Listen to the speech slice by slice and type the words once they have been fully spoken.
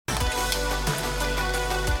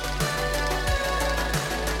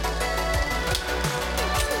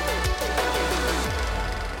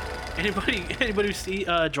Anybody see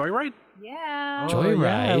Joyride? Yeah. Joyride?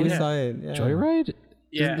 Yeah, we saw it. Yeah. Joyride?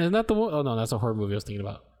 Yeah. Isn't that the one? Oh, no, that's a horror movie I was thinking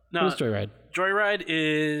about. No. What is Joyride? Joyride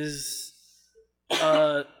is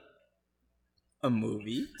A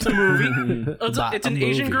movie. it's a movie. It's an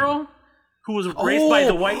Asian movie. girl who was raised by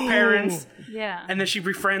the white parents, Yeah. and then she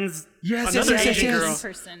befriends Yes, another yes, yes, Asian yes, girl. yes.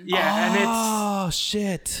 Person. Yeah, and it's Oh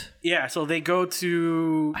shit! so they go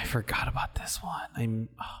to I forgot about this one.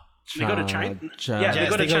 they go to China. China. Yeah,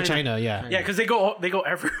 they go to China. Yeah. Yeah, because they go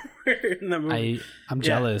everywhere in the movie. I'm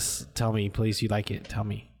jealous. Tell me, please. You like it? Tell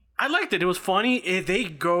me. I liked it. It was funny. They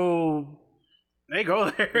go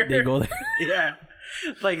there. They go there. Yeah,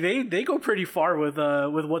 like they go pretty far with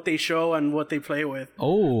what they show and what they play with.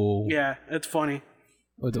 Oh. Yeah, it's funny.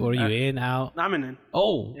 What are you in? Out? I'm in.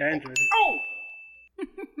 Oh. Yeah, I enjoyed it. Oh.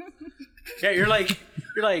 Yeah, you're like,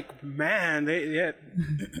 man, they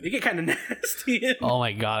get kind of nasty. Oh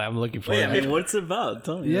my god, I'm looking for Hey, it. what's it about?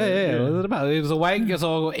 Tell me. Yeah. What was it about? It was a white,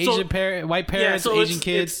 Asian parent, white parents, Asian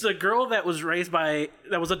kids. It's a girl that was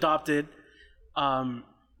was adopted,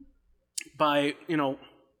 by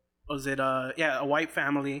a white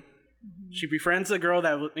family. She befriends a girl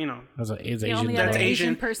that Is Asian. only that's other Asian.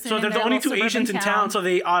 Asian person So in there's their only little two Asians in suburban town, town. so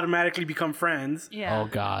they automatically become friends. Yeah. Oh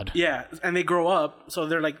god. Yeah, and they grow up, so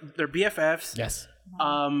they're BFFs. Yes.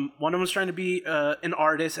 One of them's trying to be an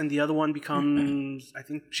artist, and the other one becomes, I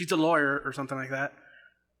think she's a lawyer or something like that.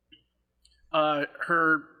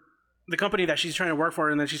 The company that she's trying to work for,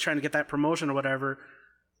 and then she's trying to get that promotion or whatever,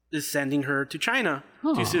 is sending her to China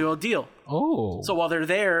to seal a deal. Oh. So while they're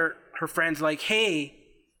there, her friend's like, "Hey,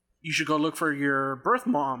 you should go look for your birth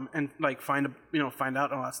mom and find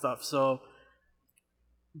out all that stuff." So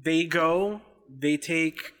they go. They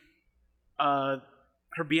take her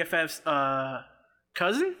BFF's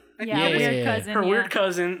cousin. Yeah, Yeah, weird yeah. cousin. Her yeah. weird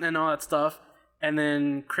cousin and all that stuff. And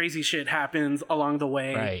then crazy shit happens along the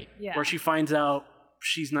way. Right. Yeah. Where she finds out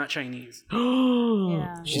she's not Chinese.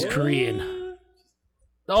 Yeah. She's Korean.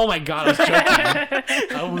 Oh my god, I was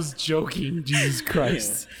joking. I was joking. Jesus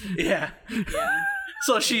Christ. Yeah.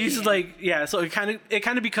 So she's so it kind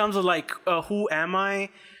of becomes who am I?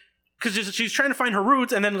 Because she's trying to find her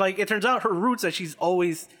roots, and then it turns out her roots that she's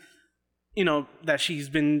always, that she's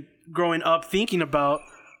been growing up thinking about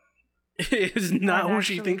is not who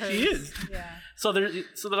she thinks she is. Yeah. So they're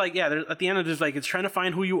at the end of this, it's trying to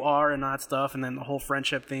find who you are and all that stuff, and then the whole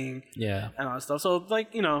friendship thing Yeah. and all that stuff. So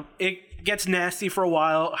it gets nasty for a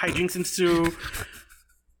while. Hijinks ensue.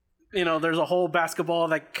 There's a whole basketball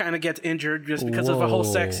that kind of gets injured just because of a whole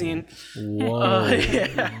sex scene. Whoa.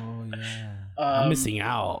 Yeah. Oh yeah. I'm missing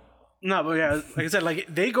out. No, but yeah, like I said,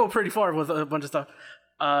 they go pretty far with a bunch of stuff.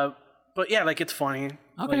 But yeah, it's funny.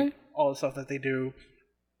 Okay. All the stuff that they do.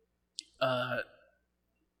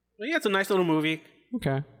 But yeah, it's a nice little movie.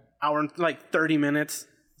 Okay. Hour and 30 minutes.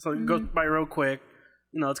 So it goes by real quick.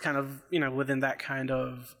 It's kind of, within that kind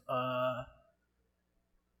of,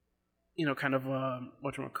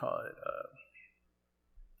 whatchamacallit.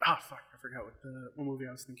 Fuck, I forgot what movie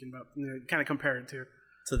I was thinking about. Kind of compare it to.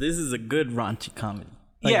 So this is a good raunchy comedy.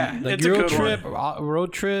 Yeah, it's a Euro good trip, one.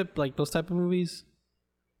 road trip, like those type of movies.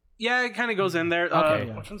 Yeah, it kind of goes in there.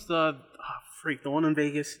 Okay. Which one's the one in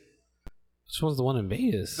Vegas? Which one's the one in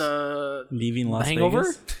Vegas? The Leaving Las Hangover?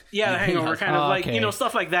 Vegas. Yeah, the Hangover, kind of okay.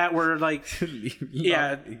 stuff like that, where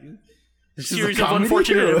yeah, This is series a of comedy?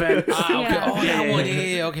 unfortunate events. Okay. Yeah. Oh, Yeah, that yeah, one. yeah.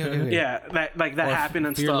 Yeah. Okay. Yeah, that happened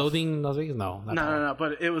and Fear stuff. Loathing Las Vegas? No. not that one. No,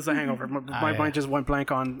 but it was the Hangover. My yeah. mind just went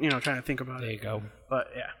blank on trying to think about There it. you go. But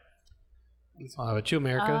yeah, But you,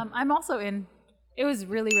 America. I'm also in. It was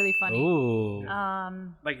really, really funny. Ooh.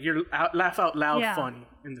 you're laugh out loud Yeah. funny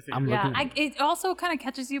in the theater. I'm Yeah, looking. it also kind of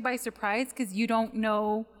catches you by surprise because you don't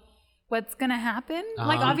know what's gonna happen.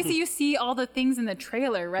 Like obviously you see all the things in the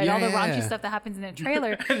trailer, right? All the raunchy Yeah. stuff that happens in the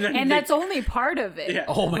trailer, then and that's only part of it. Yeah.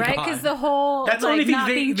 Oh my right? God. Because the whole That's the only not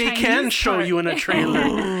thing being they can Chinese show part- you in a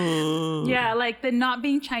trailer. Yeah, like the not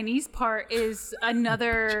being Chinese part is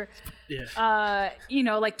another Yeah.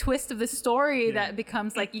 twist of the story that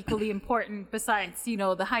becomes equally important besides, the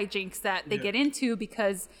hijinks that they get into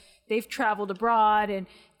because they've traveled abroad and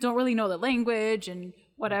don't really know the language and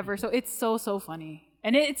whatever. So it's so funny.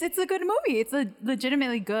 And it's a good movie. It's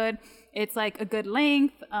legitimately good. It's a good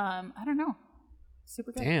length. I don't know.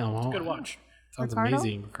 Super good. Damn. Good watch. Sounds Ricardo?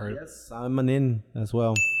 amazing, Ricardo. Yes, I'm an in as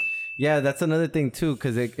well. Yeah, that's another thing too,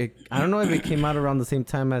 because I don't know if it came out around the same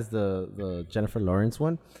time as the Jennifer Lawrence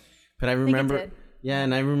one, but I remember. did. Yeah,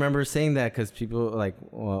 and I remember saying that because people like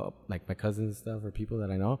my cousins and stuff or people that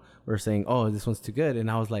I know were saying, "Oh, this one's too good," and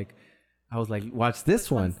I was like, watch this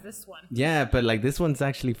one. This one. Yeah, but this one's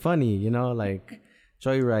actually funny,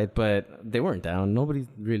 Joyride, but they weren't down. Nobody's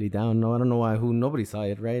really down. No, I don't know why. Nobody saw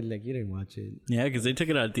it, right? Like you didn't watch it. Yeah, because they took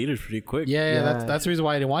it out of theaters pretty quick. Yeah. That's the reason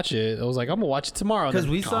why I didn't watch it. I was like, I'm gonna watch it tomorrow. Because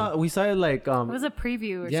Then we saw it like It was a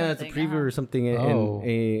preview or yeah, something. it's a preview or something. Oh.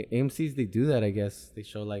 And AMC's they do that. I guess they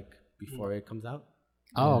show like before it comes out.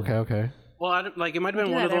 Oh, okay. Well, it might have been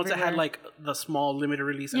do one of that those that had everywhere. like the small limited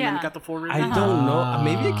release, and then Yeah. it got the full release. I don't know.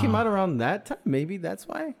 Maybe it came out around that time. Maybe that's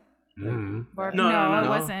why. Bar- No, it no.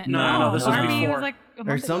 wasn't. No, this was Barbie before. was like a Or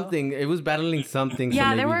month ago. something. It was battling something. so Yeah,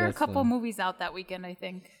 maybe there were a that's couple why. movies out that weekend, I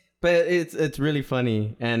think. But it's really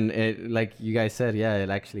funny, and it like you guys said, yeah, it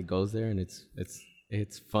actually goes there, and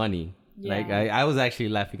it's funny. Like Yeah. I was actually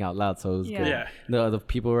laughing out loud, so it was Yeah. good. Yeah. The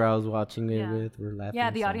people where I was watching it Yeah. with were laughing.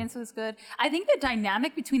 Yeah, the so. audience was good. I think the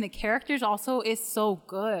dynamic between the characters also is so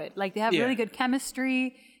good. Like they have Yeah. really good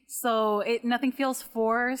chemistry, so nothing feels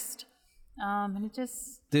forced. And it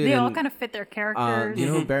just Dude, they all and, kind of fit their characters. Do you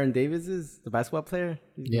know who Baron Davis is? The basketball player.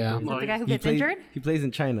 Yeah. Is that the guy who He gets plays, injured? He plays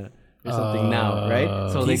in China or something now,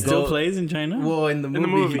 right? So He still plays in China? Well, in the movie.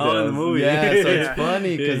 movie. he Oh, in the does. movie. Yeah, so Yeah. it's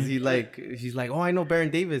funny because he's like, oh, I know Baron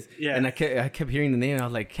Davis. Yeah. And I kept hearing the name, and I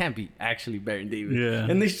was like, can't be actually Baron Davis. Yeah.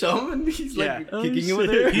 And they show him, and he's like Yeah. kicking him Oh,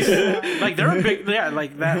 with shit. her. Like they're a big, yeah,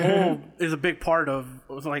 like that whole is a big part of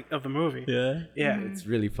the movie. Yeah. Yeah. It's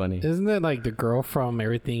really funny. Isn't it like the girl from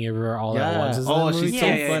Everything Everywhere All at Once? Isn't Oh, that movie? she's so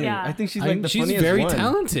Yes, funny. yeah. I think she's like the she's funniest very one.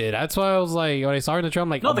 talented. That's why I was like, when I saw her in the trailer, I'm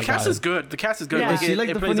like, No, oh the my cast God. is good. The cast is good. Yeah. Is she like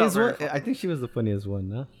it the plays funniest out one? very well. I think she was the funniest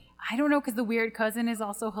one, huh? I don't know because the weird cousin is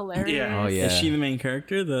also hilarious. Yeah. Oh yeah. Is she the main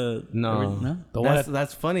character? No. No? The one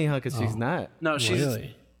That's funny, huh? Because she's not. No, she's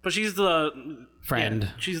Really? but she's the Friend. yeah,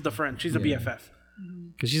 she's the friend. She's a BFF.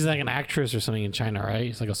 Because she's like an actress or something in China, right?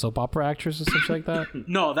 It's like a soap opera actress or something like that.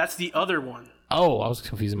 No, that's the other one. Oh, I was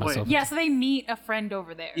confusing myself. Yeah, so they meet a friend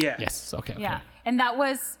over there. Yeah. Yes. Okay. Yeah. And that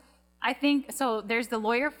was, I think, so there's the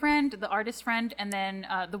lawyer friend, the artist friend, and then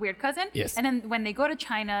the weird cousin. Yes. And then when they go to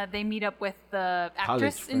China, they meet up with the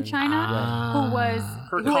actress in friend. China who was,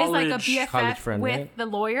 Her who is like a college BFF friend, with right? the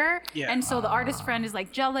lawyer. Yeah. And so the artist friend is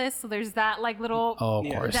like jealous. So there's that like little, Oh, of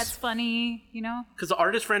Yeah. course. that's funny, you know? Because the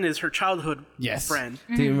artist friend is her childhood Yes. friend.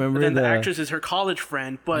 Do you remember And then the actress is her college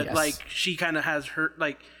friend, but Yes. like she kind of has her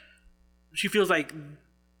like she feels like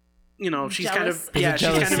she's kind Jealous. of she's kind of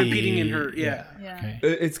jealousy. repeating in her yeah. Yeah. Okay.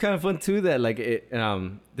 It's kind of fun too that like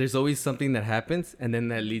there's always something that happens and then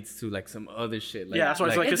that leads to like some other shit. Like, Yeah, that's why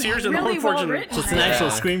it's like a It's series of really well unfortunate. written. It's an actual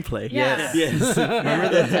screenplay. Yeah. Yes. Remember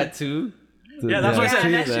that tattoo? Yeah, that's what I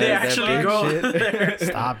said. Yeah, They that actually big go shit.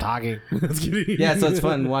 Stop talking. Yeah, so it's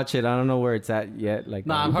fun. Watch it. I don't know where it's at yet. Like,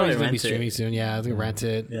 No, I'm probably probably gonna be rent it. streaming soon. Yeah, I'm gonna rent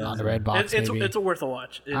it on the Red Box. it's maybe. it's worth a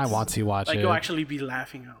watch. I want to watch like it. you'll actually be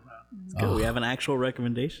laughing out loud. Good. We have an actual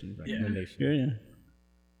recommendation. Yeah.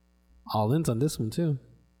 All ins on this one too.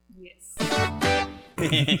 Yes.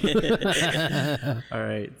 All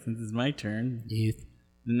right. Since it's my turn, Yes.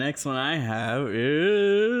 the next one I have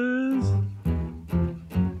is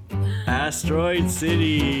Asteroid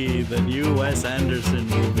City, the new Wes Anderson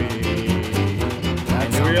movie.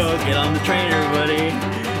 And here we go. Get on the train, everybody.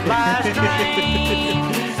 Last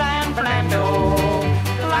train to San Fernando.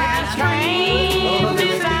 Last train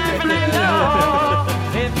to San Fernando.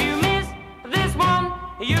 If you miss this one,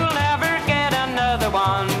 you'll never get another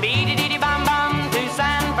one. Beady-dee-dee-bum-bum to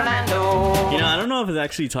San Fernando. You know, I don't know if it's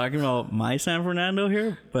actually talking about my San Fernando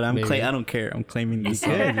here, but I don't care. I'm claiming this. you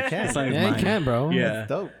can. It's like Yeah, you mine. can, bro. Yeah. That's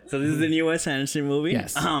dope. So this is the new Wes Anderson movie.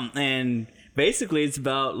 Yes. And basically it's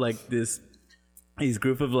about like these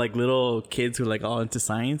group of like little kids who are like all into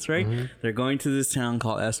science, right? They're going to this town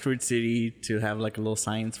called Asteroid City to have like a little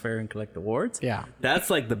science fair and collect awards. Yeah. That's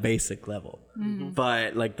like the basic level.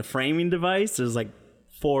 But like the framing device, there's like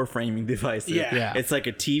 4 framing devices. Yeah. Yeah. It's like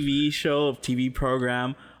a TV show, a TV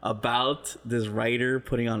program about this writer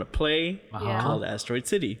putting on a play Yeah. called Asteroid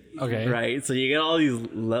City. Okay. Right? So you get all these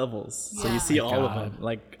levels. So Yeah. you see all of God. them.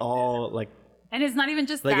 Like all like And it's not even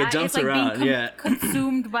just Like, it that. jumps It's like around, being yeah.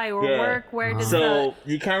 consumed by your Yeah. work. Where does so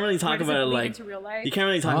you can't really talk does it about it bleed like into real life? you can't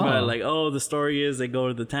really talk about it Oh. like, oh, the story is they go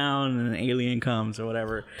to the town and an alien comes or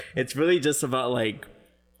whatever. It's really just about like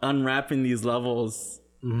unwrapping these levels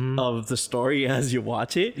of the story as you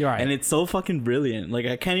watch it. You're right. And it's so fucking brilliant. Like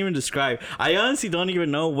I can't even describe. I honestly don't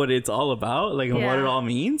even know what it's all about, like and what Yeah. it all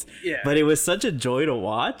means. Yeah. But it was such a joy to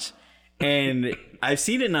watch. And I've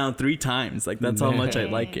seen it now 3 times. Like that's how much I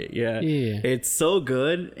like it. Yeah. Yeah. It's so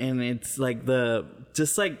good and it's like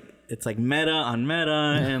it's like meta on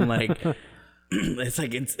meta and like it's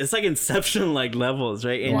like Inception like levels,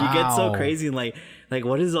 right? And you get so Wow. crazy and like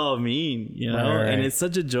what does it all mean, you know? Right. And it's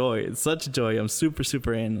such a joy. It's such a joy. I'm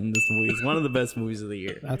super in on this movie. It's one of the best movies of the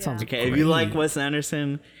year. That sounds Okay, great. if you like Wes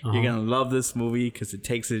Anderson, you're gonna love this movie because it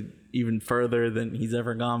takes it even further than he's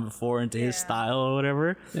ever gone before into his style or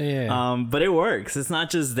whatever. Yeah. But it works. It's not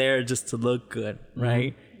just there just to look good,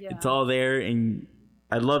 right? Yeah. It's all there, and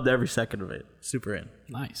I loved every second of it. Super in.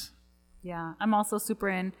 Nice. Yeah, I'm also super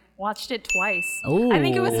in. Watched it twice. Oh, I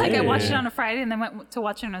think it was like I watched it yeah. on a Friday and then went to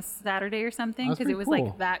watch it on a Saturday or something That's because it pretty was cool.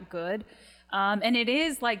 like that good. And it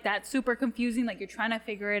is like that super confusing. Like you're trying to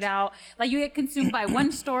figure it out. Like you get consumed by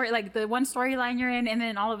one story, like the one storyline you're in, and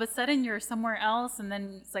then all of a sudden you're somewhere else. And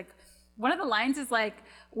then it's like one of the lines is like,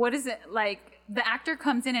 "What is it like?" The actor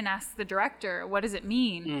comes in and asks the director, "What does it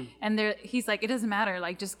mean?" And he's like, "It doesn't matter.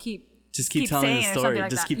 Like just keep Keep telling saying the it," or story. something like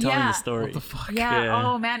Just that. keep telling Yeah. the story. What the fuck? Yeah. Yeah.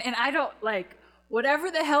 Oh man. And I don't like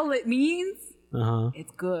whatever the hell it means.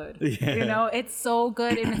 It's good. Yeah. You know, it's so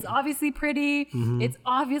good, and it's obviously pretty. It's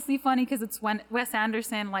obviously funny because it's Wes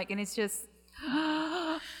Anderson. Like, and it's just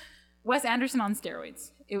Wes Anderson on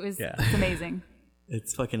steroids. It's amazing,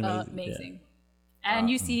 It's fucking amazing. amazing. And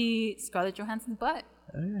you see Scarlett Johansson's butt.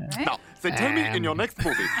 Right? Now, then tell me in your next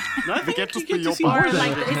movie, we get to see your see butt. Or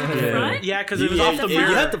like, is it the front? Yeah, because Yeah. it was off the You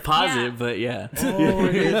mirror. have to pause Yeah. it, but yeah. Oh,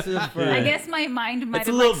 it's a I friend. guess my mind might It's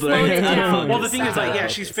a have little like slowed blurry. it down. Well, the thing is, like, yeah,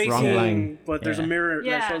 she's Wrong facing, line. but there's a Yeah. mirror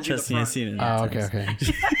Yeah. that shows you the Trust me, I've front.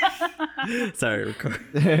 seen it. Oh, okay. Sorry,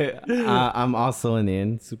 record. I'm also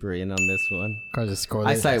super in on this one. Cause the score.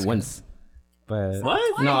 I saw it once. But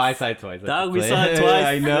What? No, I saw it twice. Dog, we saw it twice.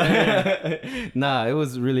 I know. Nah, it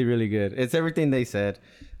was really, really good. It's everything they said.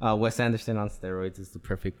 Wes Anderson on steroids is the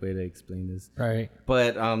perfect way to explain this. Right.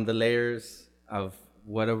 But the layers of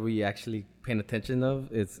what are we actually paying attention of?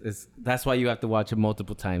 It's that's why you have to watch it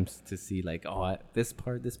multiple times to see like, oh, this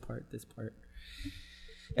part.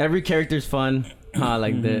 Every character's fun,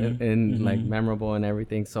 like like memorable and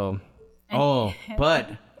everything. So, but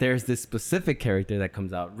there's this specific character that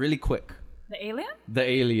comes out really quick. The alien? The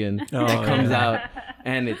alien that comes out,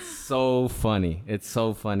 and it's so funny. It's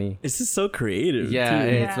so funny. It's just so creative. Yeah, too. and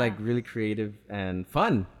it's Yeah. like really creative and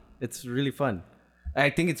fun. It's really fun. I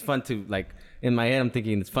think it's fun to like in my head. I'm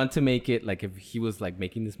thinking it's fun to make it. Like if he was like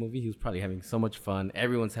making this movie, he was probably having so much fun.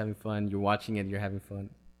 Everyone's having fun. You're watching it. You're having fun.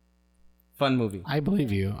 Fun movie. I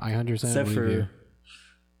believe you. I 100% Except believe for you.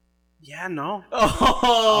 Yeah, no.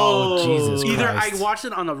 Oh, Jesus Either Christ. I watched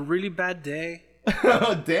it on a really bad day.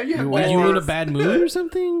 Oh damn! You Were you in a bad mood or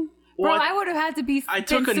something? Bro, Well, I would have had to be. I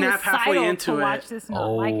took been a nap halfway suicidal into to it. watch this and not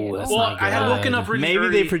like it. that's Well, not I had woken good. up really Maybe early.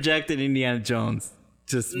 they projected Indiana Jones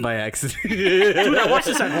just by accident. Dude, I watched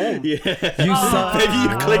this at home. You saw. Maybe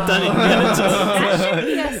you clicked on Indiana Jones. That should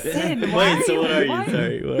be a sin. Why Wait, so what are you? why-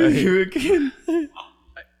 Sorry, what are you?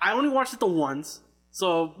 I only watched it the once,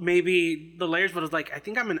 so maybe the layers. But it's like I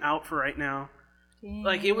think I'm an out for right now.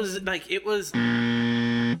 Like it was.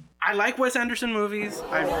 I like Wes Anderson movies.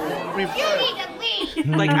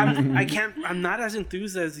 I'm not as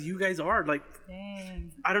enthused as you guys are. Like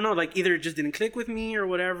Dang. I don't know. Like either it just didn't click with me or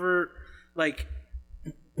whatever. Like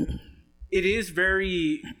it is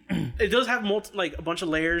very. It does have like a bunch of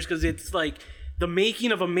layers because it's like the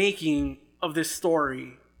making of this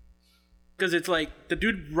story. Because it's like the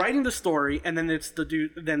dude writing the story, and then it's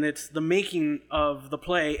the making of the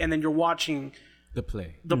play, and then you're watching The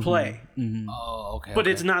play. the play. Oh, okay. But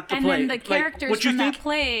it's not the And play. then the Like, characters what you from that think?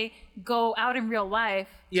 play go out in real life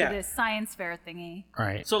Yeah. to this science fair thingy.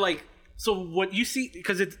 Right. So what you see,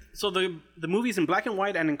 because the movie's in black and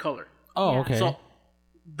white and in color. Oh, Yeah. okay. So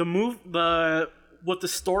what the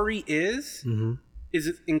story is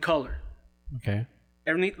in color. Okay.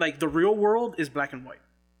 Everything like the real world is black and white,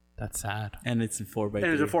 That's sad. And it's in 4x3.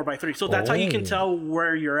 and it's a 4x3. So that's how you can tell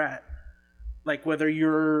where you're at, like whether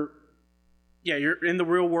you're in the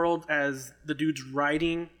real world as the dude's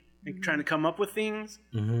writing and trying to come up with things,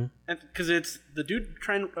 and because it's the dude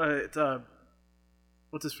trying, it's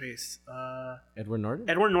what's his face, Edward Norton.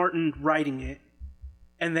 Edward Norton writing it,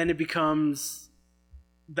 and then it becomes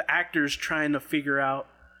the actors trying to figure out,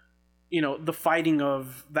 the fighting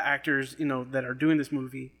of the actors, that are doing this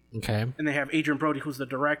movie. Okay. And they have Adrian Brody, who's the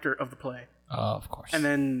director of the play. Of course. And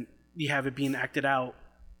then you have it being acted out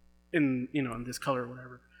in, in this color or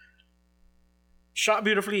whatever. Shot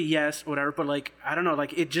beautifully, yes, whatever, but like, I don't know,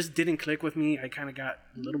 like it just didn't click with me. I kind of got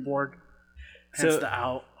a little bored. Hence So- the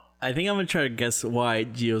out. I think I'm gonna try to guess why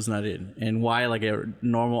Gio's not in and why like a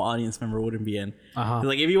normal audience member wouldn't be in.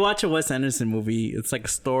 Like if you watch a Wes Anderson movie, it's like a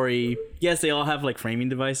story. Yes, they all have like framing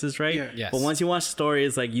devices, right? Yeah. Yes. But once you watch the story,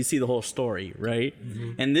 it's like you see the whole story, right?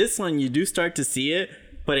 And this one, you do start to see it,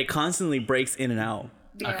 but it constantly breaks in and out.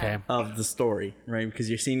 Okay. of the story, right? Because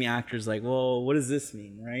you're seeing the actors like, well, what does this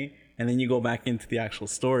mean, right? And then you go back into the actual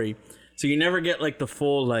story, so you never get like the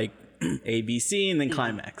full like ABC and then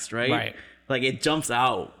climax, right? Right. Like it jumps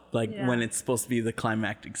out like Yeah. when it's supposed to be the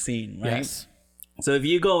climactic scene, right? Yes. So if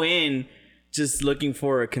you go in just looking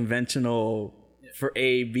for a conventional for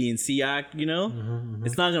A, B, and C act, you know,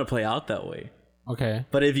 it's not gonna play out that way. Okay.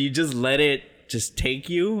 But if you just let it just take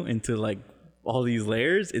you into like all these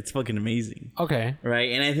layers, it's fucking amazing, Okay.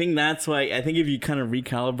 right? And I think that's why I think if you kind of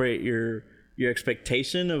recalibrate your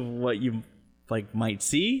expectation of what you like might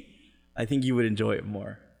see, I think you would enjoy it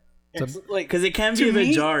more. Like, Because it can be To a bit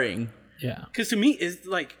me- jarring. Yeah. because to me is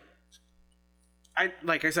like,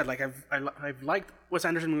 like I said, like I've liked Wes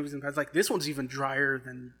Anderson movies in the past. Like this one's even drier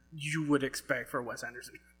than you would expect for Wes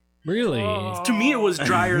Anderson. Really? To me, it was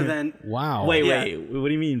drier than Wow. Wait, Yeah. wait, what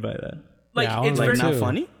do you mean by that? like Yeah, I it's was Like very not too.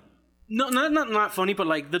 funny? no, not funny, but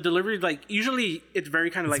like the delivery, like usually it's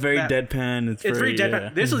very kind of It's like very that. deadpan. It's It's very deadpan. yeah.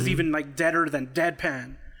 This was even like deader than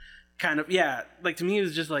deadpan, kind of. Yeah, like to me, it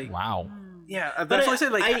was just like Wow. yeah. That's But why I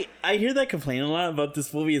said like I hear that complaint a lot about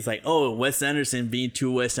this movie. It's like, oh, Wes Anderson being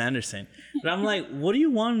too Wes Anderson. But I'm like, what do you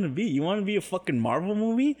want him to be? You want him to be a fucking Marvel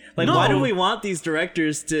movie? Like, No. why do we want these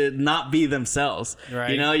directors to not be themselves?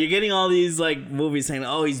 Right. You know, you're getting all these like movies saying,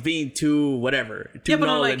 oh, he's being too whatever, too Yeah, but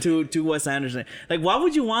Nolan, like- too Wes Anderson. Like, why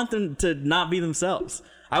would you want them to not be themselves?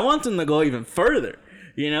 I want them to go even further.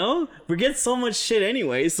 You know, we get so much shit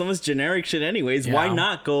anyways, so much generic shit anyways. Why Yeah.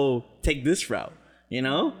 not go take this route? You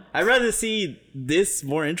know, I'd rather see this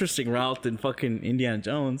more interesting route than fucking Indiana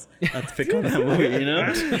Jones. Not to pick on that movie, you know.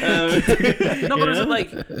 no, but it was know? like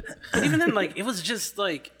but even then, like it was just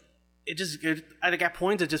like like at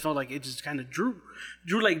points it just felt like it just kind of drew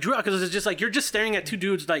out because it's just like you're just staring at two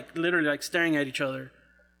dudes like literally like staring at each other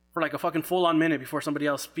for like a fucking full on minute before somebody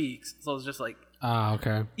else speaks. So it's just like Ah,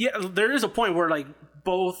 okay. yeah, there is a point where like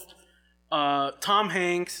both Tom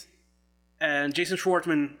Hanks and Jason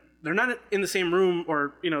Schwartzman, they're not in the same room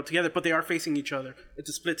or together, but they are facing each other. It's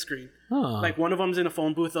a split screen. Huh. Like one of them's in a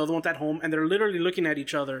phone booth, the other one's at home, and they're literally looking at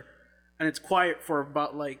each other, and it's quiet for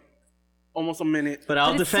about like almost a minute. But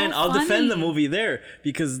I'll But it's so I'll defend the funny. movie there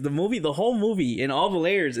because the whole movie in all the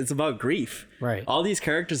layers, it's about grief. Right. All these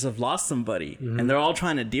characters have lost somebody, and they're all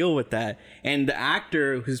trying to deal with that. And the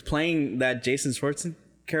actor who's playing that Jason Schwartzman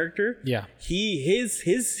character, Yeah.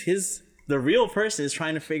 his the real person is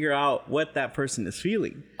trying to figure out what that person is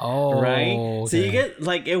feeling. Oh, Right. So you okay. get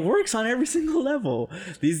like it works on every single level.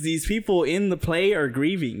 These people in the play are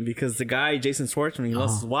grieving because the guy Jason Schwartzman, he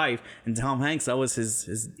lost his wife, and Tom Hanks, that was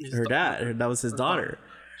her dad, that was his daughter.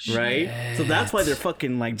 Right. So that's why they're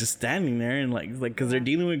fucking like just standing there and like because they're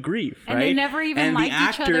dealing with grief. And right? they never even the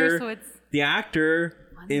liked each other, so it's the actor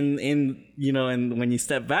in and when you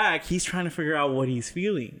step back, he's trying to figure out what he's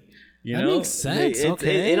feeling. You That know? makes sense,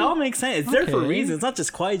 okay. It all makes sense. It's there for a Okay. reason. It's not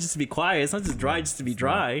just quiet just to be quiet. It's not just dry just to be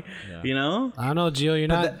dry. You know? I don't know, Gio. You're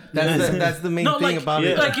not. That's the main No, thing like, about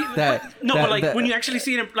it. like that, like when you actually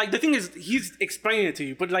see it, like the thing is, he's explaining it to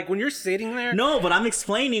you, but like when you're sitting there, No, but I'm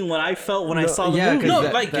explaining what I felt when I saw the yeah, movie. 'cause no,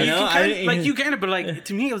 that- like that- you, You know, you can, but like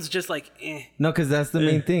to me, it was just like, eh. No, because that's the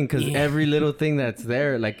main thing. Because every little thing that's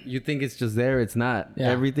there, like you think it's just there, it's not. Yeah.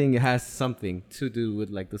 Everything has something to do with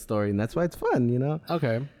like the story, and that's why it's fun, you know.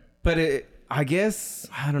 Okay. But I guess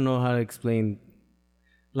I don't know how to explain.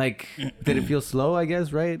 Like, did it feel slow? I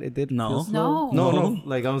guess right. It did. No. feel slow? No. no.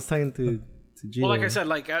 Like I was talking to Gio. Well, like I said,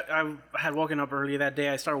 like I had woken up earlier that day.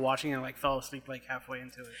 I started watching and like fell asleep like halfway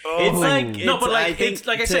into it. It's like No, but, like, it's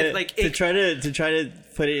like I said, to- like, to it- try to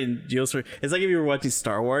put it in Gio's story. It's like if you were watching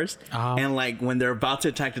Star Wars and like when they're about to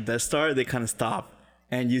attack the Death Star, they kind of stop.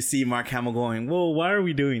 And you see Mark Hamill going, "Whoa, why are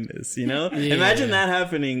we doing this?" You know, imagine that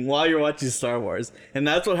happening while you're watching Star Wars, and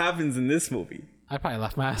that's what happens in this movie. I probably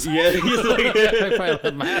left my ass. Yeah, he's like, I probably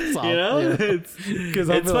left my ass off. you know, Yeah. it's I'll it's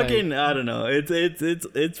be like- fucking I don't know,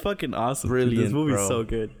 it's fucking awesome. Brilliant, This movie's bro. so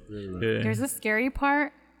good. Yeah. There's a scary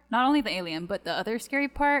part. Not only the alien, but the other scary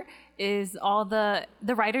part is all the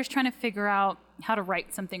writers trying to figure out how to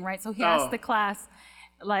write something, right? So he asked the class,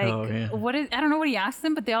 like, Oh, yeah. what is? I don't know what he asked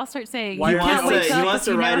them, but they all start saying, Why "You are can't you- wake He up wants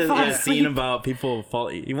if to you write never fall a scene asleep." about people fall.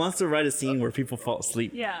 He wants to write a scene where people fall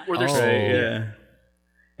asleep. Yeah. Where there's Yeah.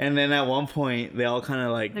 And then at one point, they all kind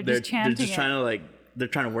of like They're they're just chanting just it. trying to like they're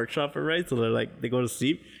trying to workshop it, right? So they're like they go to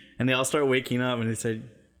sleep and they all start waking up and they said,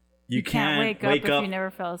 "You can't wake up if you never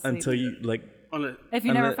fell asleep. until you like." on the, if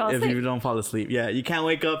you never fell If asleep. you don't fall asleep, yeah, you can't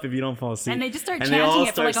wake up if you don't fall asleep. And they just start they chanting all it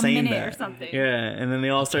for start like a saying minute that. or something. Yeah, and then they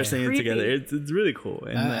all start saying it Creepy. together. It's really cool.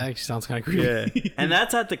 And That actually sounds kind of creepy. yeah, and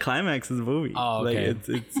that's at the climax of the movie. Oh, Like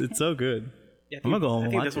okay. it's so good. yeah, I I'm gonna go home I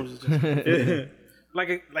and think watch this one was just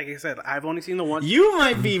like I said, I've only seen the one. You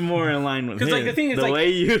might be more in line with him. Because like the thing is, the like, way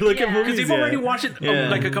you look at Yeah. movies. because they've already watched it Yeah.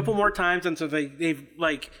 like a couple more times, and so they've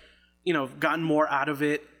like, you know, gotten more out of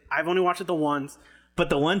it. I've only watched it the once. But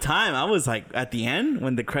the one time I was like, at the end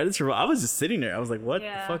when the credits were, I was just sitting there. I was like, "What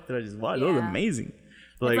Yeah. the fuck did I just watch? That was Yeah. amazing."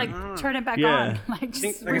 It's like turn it back Yeah. on. Like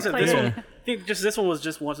just Like I said, replay this it. one, I think just this one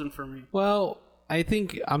wasn't for me. Well, I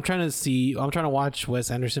think I'm trying to watch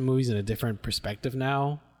Wes Anderson movies in a different perspective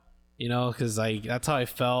now. You know, because like that's how I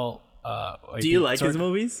felt. Do you like his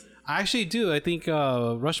movies? I actually do. I think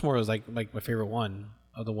Rushmore was like my favorite one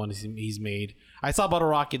of the ones he's made. I saw Bottle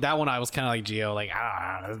Rocket. That one I was kind of like Gio, like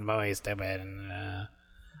this movie is stupid and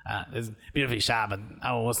it's beautifully shot, but I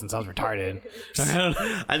don't know, Wilson sounds retarded.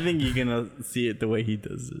 I think you're gonna see it the way he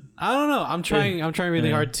does it. I don't know. I'm trying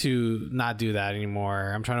really hard to not do that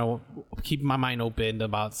anymore. I'm trying to keep my mind open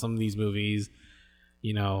about some of these movies.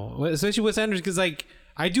 You know, especially Wes Anderson, because like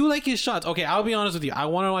I do like his shots. Okay, I'll be honest with you. I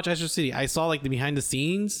want to watch Astro City. I saw like the behind the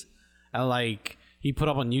scenes, like he put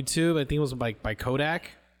up on YouTube. I think it was like by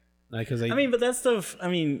Kodak. Because I mean, but that stuff. I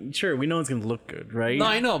mean, sure, we know it's gonna look good, right? no,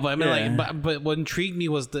 I know, but I mean, Yeah. like, but what intrigued me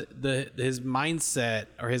was the his mindset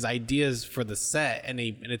or his ideas for the set, and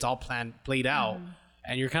it's all played out,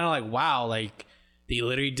 and you're kind of like, wow, like they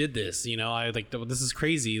literally did this, you know? I like this is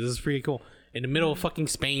crazy. This is pretty cool in the middle of fucking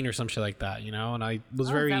Spain or some shit like that, you know? And I was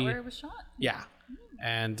Oh, very is that where it was shot? yeah,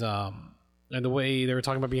 and the way they were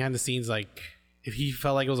talking about behind the scenes, like if he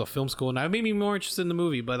felt like it was a film school, and that made me more interested in the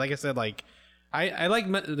movie. But like I said, like. I like,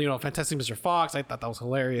 you know, Fantastic Mr. Fox. I thought that was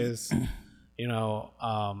hilarious. You know,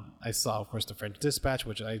 I saw, of course, The French Dispatch,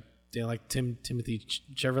 which I didn't like Timothy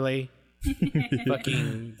Chevrolet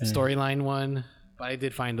fucking storyline one. But I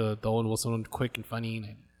did find the Owen Wilson one quick and funny.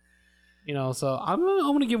 And, you know, so I'm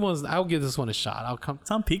gonna give I'll give this one a shot. I'll come.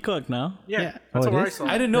 It's on Peacock now. Yeah, that's it where I is? saw.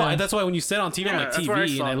 I didn't know. That's why when you said on TV, I'm Yeah, like that's where I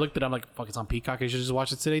TV, saw and I it. looked at it. I'm like, fuck, it's on Peacock. I should just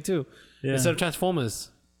watch it today too. Yeah. Instead of Transformers.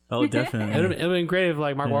 Oh, It would definitely. have been great if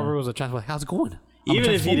like Mark Wahlberg was a Transformer. How's it going? I'm a Even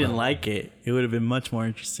if you Transformer. didn't like it, it would have been much more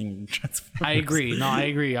interesting than Transformers. I agree. No, I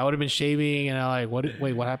agree. I would have been shaving and I like,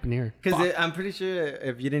 what happened here? Because I'm pretty sure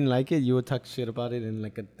if you didn't like it, you would talk shit about it in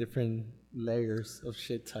like a different layers of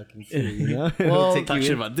shit talking too. You know? Well, Take Talk you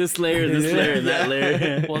shit in. about this layer, that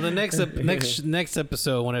layer. Well, the next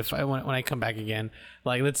episode when I come back again,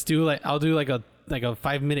 like I'll do like a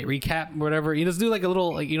 5-minute recap or whatever. You just do like a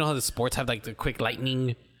little, like, you know how the sports have like the quick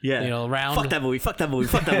lightning, Yeah. you know, round. Fuck that movie. Fuck that movie.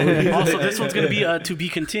 Fuck that movie. Also, this one's gonna be to be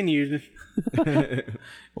continued.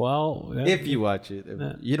 Well, yeah. If you watch it,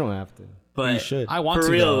 you don't have to. But you should. I want for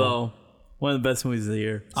to real though. though, one of the best movies of the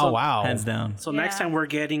year. Oh wow, Hands down. So next Yeah. time we're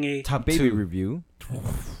getting a Top baby review.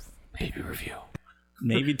 baby review.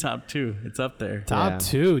 Maybe top 2. It's up there. Top Yeah.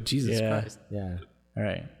 2, Jesus Yeah. Christ. Yeah. All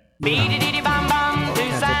right. Bam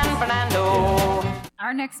to San Fernando.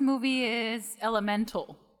 Our next movie is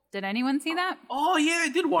Elemental. Did anyone see that? Oh yeah, I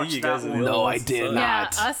did watch You that guys are the one. only No, I ones did that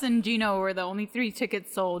not. Yeah, us and Gino were the only 3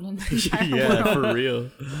 tickets sold in the entire Yeah, world. for real.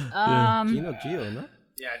 Gio, no?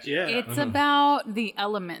 Yeah, It's about the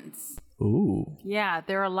elements. Ooh. Yeah,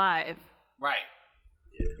 they're alive. Right.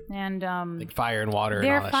 And Like fire and water.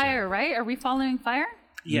 they're and all that fire, right? Are we following fire?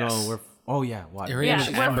 yes. No, oh yeah, water. You're Yeah,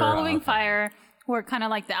 in we're Amber. following Okay. fire, who are kind of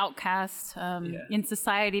like the outcasts in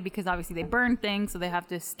society because obviously they burn things, so they have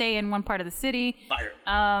to stay in one part of the city. Fire.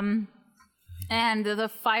 And the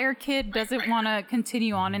fire kid doesn't want to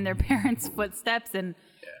continue on in their parents' footsteps and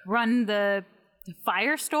run the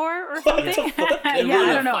fire store or something. Yeah, I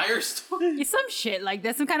don't know. Fire store. Yeah, some shit like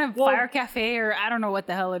that, some kind of fire cafe or I don't know what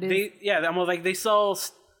the hell it is. They sell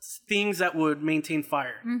things that would maintain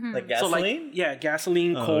fire. Like So gasoline? like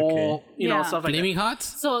gasoline, Oh, coal, okay. you know, Yeah. stuff like Flaming Hot?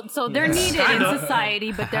 So they're needed in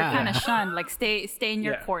society, but they're kind of shunned. Like stay in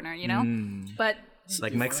your Yeah. corner, you know. But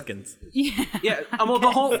Like Mexicans. yeah, that. Yeah, well, the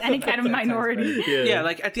whole any kind of minority. yeah,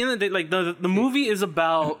 like at the end of the day, like the movie is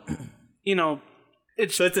about, you know,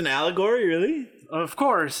 So it's an allegory, really? of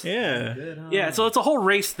course, Yeah. yeah. So it's a whole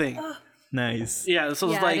race thing. Nice. Yeah, so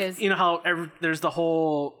it's Yeah, like it is. you know how there's the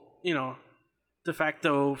whole de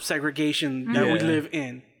facto segregation that we Yeah. live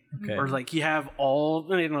in, Okay. or like you have all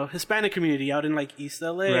Hispanic community out in like East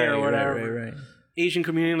LA Right, or whatever, right. Asian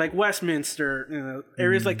community like Westminster,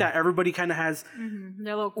 areas like that. Everybody kind of has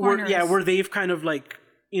Their little where, corners. where they've kind of like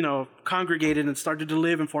congregated and started to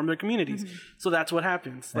live and form their communities. So that's what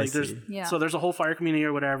happens. Like there's see. Yeah. so there's a whole fire community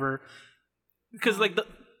or whatever. Because like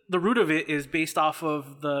the root of it is based off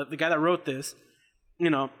of the guy that wrote this.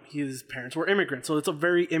 His parents were immigrants, so it's a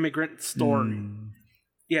very immigrant story.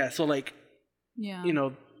 Yeah, so like yeah.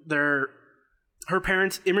 her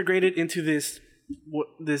parents immigrated into this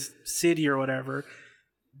city or whatever.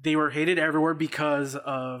 They were hated everywhere because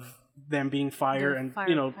of them being fire Their and fire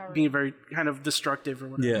you know power. being very kind of destructive or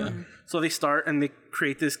whatever. Yeah. Mm-hmm. So they start and they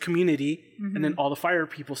create this community, and then all the fire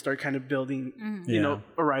people start kind of building. Mm-hmm. You Yeah. know,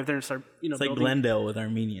 arrive there and start It's like building. Glendale with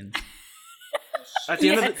Armenians. At the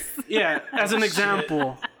end of the, as an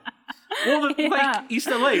example. Well, like East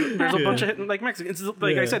LA, there's a bunch of like Mexicans.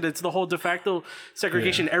 Like I said, it's the whole de facto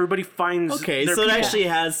segregation. Everybody finds Okay, their so it people. actually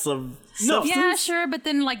has some No. substance. Yeah, sure, but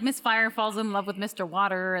then like Miss Fire falls in love with Mr.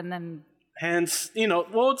 Water, and then Hence, you know,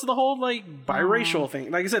 well, it's the whole like biracial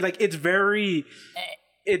thing. Like I said, like it's very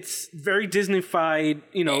Disney-fied,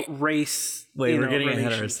 you know, race. Wait, you we're know, getting ahead of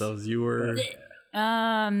relations. ourselves. You were.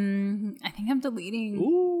 I think I'm deleting.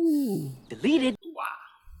 Ooh.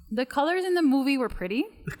 The colors in the movie were pretty.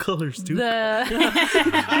 The colors, too. The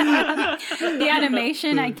the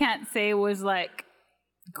animation I can't say was like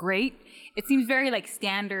great. It seems very like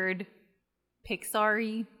standard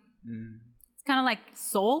Pixar-y. It's kind of like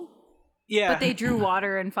Soul, Yeah, but they drew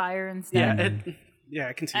water and fire instead.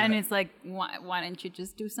 I can see And that. it's like, why don't you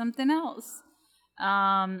just do something else?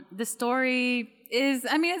 The story is,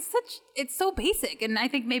 I mean, it's so basic, and I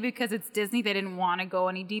think maybe because it's Disney, they didn't want to go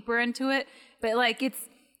any deeper into it. But like,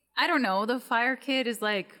 I don't know, the fire kid is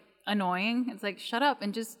like annoying. It's like, shut up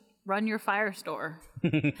and just run your fire store.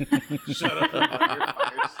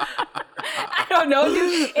 I don't know,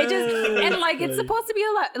 dude. It just, and like, it's supposed to be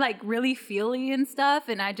a lot, like really feely and stuff,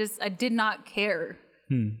 and I did not care.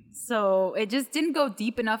 So it just didn't go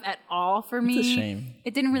deep enough at all for me. It's a shame.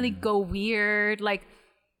 It didn't really go weird. Like,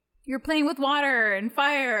 you're playing with water and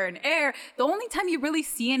fire and air. The only time you really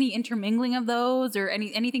see any intermingling of those or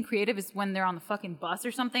anything creative is when they're on the fucking bus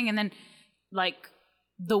or something, and then like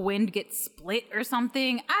the wind gets split or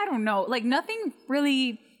something. I don't know. Like, nothing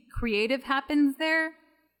really creative happens there.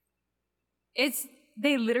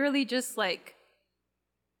 They literally just like,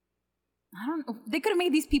 I don't know. They could have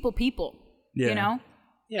made these people, Yeah. you know?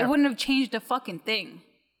 Yeah. It wouldn't have changed a fucking thing.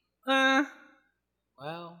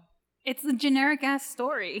 Well, It's a generic ass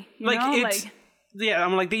story. You like know? it's yeah.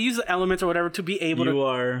 I'm like they use the elements or whatever to be able You to.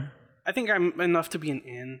 are. I think I'm enough to be an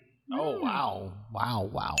in. Oh wow.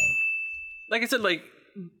 Like I said, like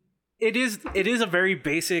it is a very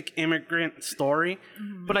basic immigrant story,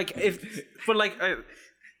 but like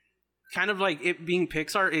kind of like it being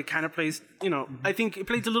Pixar, it kind of plays, you know, I think it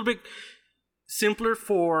plays a little bit simpler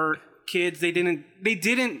for kids. They didn't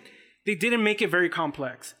make it very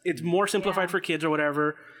complex. It's more simplified for kids or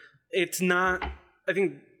whatever. It's not, I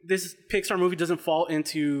think this Pixar movie doesn't fall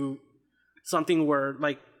into something where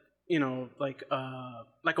like, you know, like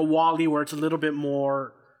a Wall-E where it's a little bit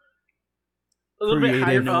more, a little bit higher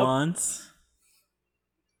Creative up. nuance.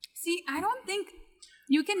 See, I don't think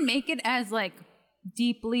you can make it as like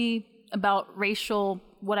deeply about racial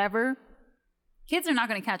whatever. Kids are not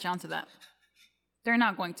going to catch on to that. They're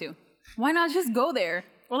not going to. Why not just go there?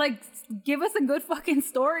 Or like give us a good fucking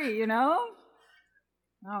story, you know?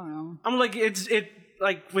 I don't know. I'm like, it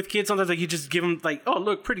like with kids sometimes like you just give them like, oh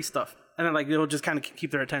look, pretty stuff, and then like it'll just kind of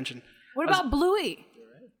keep their attention. What about Bluey?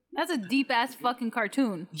 That's a deep ass fucking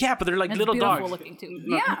cartoon. Yeah, but they're like That's little beautiful dogs. looking too.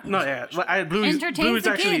 No, Yeah. no, yeah. Like, Bluey's Entertains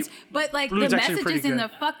the actually kids, but like Bluey's the actually pretty messages in good.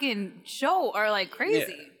 the fucking show are like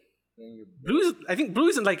crazy. I think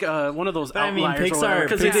Bluey's in like one of those I mean, outliers Pixar,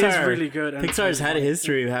 because it is really good. and- Pixar's had a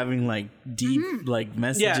history of having like deep like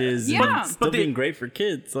messages Yeah. and still But they- being great for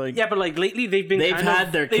kids. Like Yeah, but like lately they've been they've kind had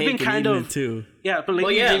of, their they've cake been kind and eaten of it too. Yeah, but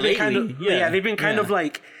lately yeah, they've been kind lately, of yeah, they've been kind yeah. of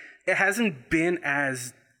like it hasn't been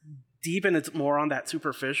as deep and it's more on that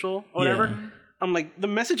superficial or whatever. Yeah. I'm like the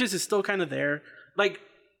messages is still kind of there. Like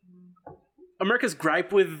America's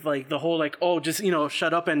gripe with like the whole like, oh, just, you know,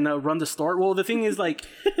 shut up and run the store. Well, the thing is like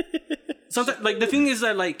sometimes like the thing is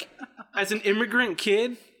that like as an immigrant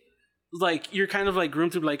kid, like you're kind of like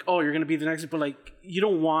groomed to be like, oh, you're gonna be the next, but like you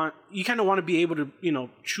kind of want to be able to, you know,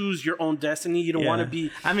 choose your own destiny. You don't want to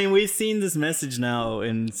be I mean, we've seen this message now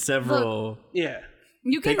in several yeah.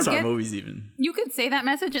 You can Pixar movies, even. You could say that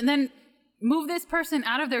message and then move this person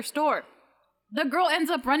out of their store. The girl ends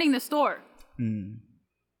up running the store.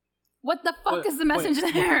 What the fuck is the message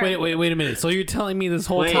there? Wait a minute. So you're telling me this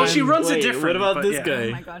whole Wait, time? Oh, she runs it wait, different, What about but this yeah. guy?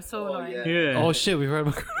 Oh my god, so annoying. Yeah. Oh shit, we heard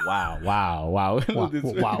about. Wow. Wow.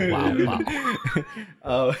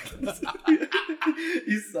 Oh,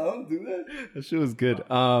 you saw him do that? That shit was good.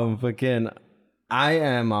 But again, I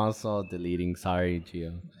am also deleting. Sorry,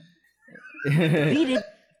 Gio. Deleted.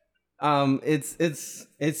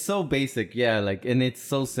 It's so basic, yeah. Like, and it's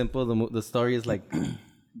so simple. The story is like,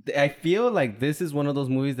 I feel like this is one of those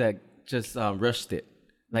movies that just rushed it.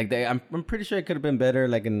 Like I'm pretty sure it could have been better,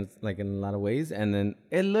 like in a lot of ways. And then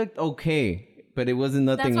it looked okay. but it wasn't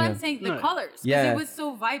nothing. That's why I'm saying the colors. 'Cause Yeah. it was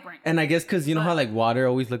so vibrant. And I guess because you know how like water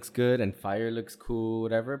always looks good and fire looks cool,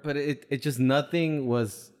 whatever. But it just nothing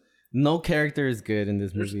was. No character is good in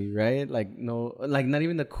this movie, right? Like no, like not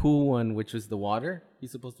even the cool one, which was the water.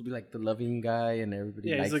 He's supposed to be like the loving guy, and everybody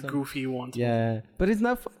Yeah, likes he's a him. goofy one. Yeah, but it's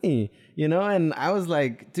not funny, you know. And I was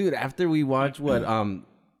like, dude, after we watch what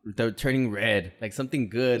the Turning Red, like something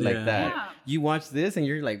good like that. Yeah. You watch this and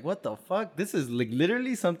you're like, what the fuck? This is like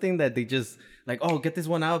literally something that they just like, oh, get this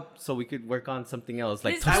one out so we could work on something else.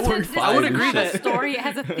 Like This Toy doesn't- Story this 5 I would doesn't agree have that- a story. It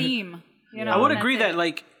has a theme. You know, I would and agree that's that it.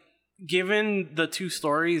 like, given the two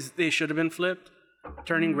stories, they should have been flipped.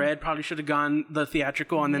 Turning Red probably should have gone the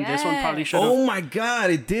theatrical, and then this one probably Yes. should have. Oh my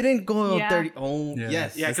god, it didn't go Yeah. 30. Oh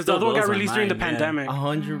yes, Yeah, It because the still other one got blows my released during the mind, yeah. pandemic.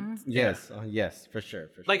 100. Yes, yes, for sure.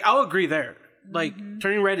 Like, I'll agree there. Like,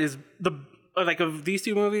 Turning Red is the like of these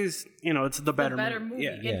two movies. You know, it's the better, better movie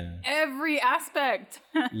Yeah. in Yeah. every aspect.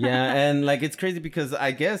 Yeah, and like it's crazy because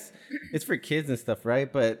I guess it's for kids and stuff,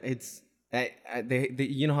 right? But it's they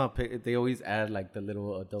you know how they always add like the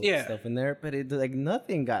little adult Yeah. stuff in there, but it like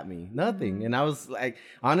nothing got me, nothing. And I was like,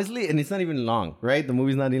 honestly, and it's not even long, right? The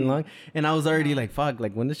movie's not even long, and I was already like, fuck,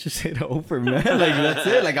 like when does this shit over, man? Like that's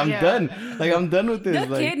it, like I'm Yeah. done, like I'm done with this.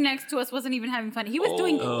 The like, kid next to us wasn't even having fun. He was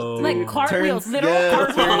doing like cartwheels, Turns- literal yeah,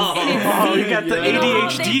 cartwheels. turns- in his Oh, seat. you got the You know,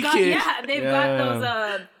 ADHD they've got- kid. Yeah, they've Yeah. got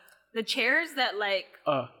those the chairs that like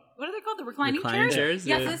what are they called? The reclining Reclining chairs? chairs,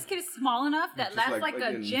 Yeah, yeah. so this kid is small enough that that's like like a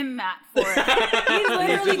fucking- gym mat for it. He's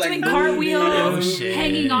literally like doing moving. cartwheels, shit.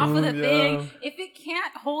 hanging off of the Yeah. thing. If it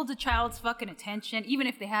can't hold a child's fucking attention, even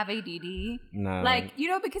if they have ADD, Nah. like, you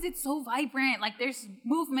know, because it's so vibrant, like there's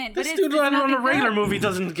movement. This but dude it's on a nothing regular good. movie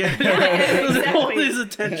doesn't get Yeah, doesn't hold exactly. his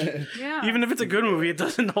attention. Yeah. Even if it's a good movie, it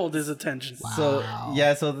doesn't hold his attention. So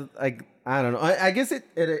yeah, so like I don't know. I guess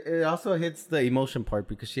it also hits the emotion part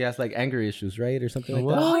because she has like anger issues, right, or something like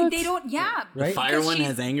that. Oh, they don't, yeah. Right? Fire because one she's-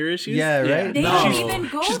 has anger issues. Yeah, right. They No. don't even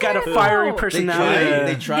go She's got a there, fiery though. They personality. try,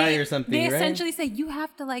 they try or something, They right? essentially say you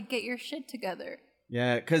have to like get your shit together.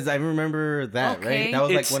 Yeah, because I remember that, Okay. right? That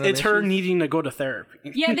was It's like one of it's the her issues. needing to go to therapy.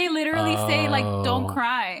 Yeah, they literally say like don't Oh.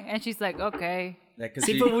 cry, and she's like okay. Yeah, 'cause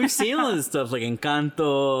See, she- but we've seen all this stuff like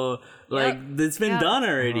Encanto, like it's been Yeah. done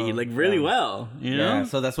already, like really well. You know? yeah,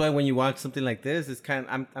 so that's why when you watch something like this, it's kind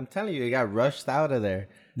of, I'm telling you, it got rushed out of there.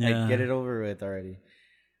 Yeah. Like, get it over with already.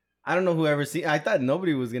 I don't know whoever seen. I thought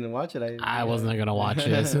nobody was gonna watch it. I wasn't gonna watch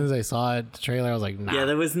it. As soon as I saw it, the trailer, I was like, nah. Yeah,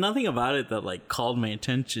 there was nothing about it that like called my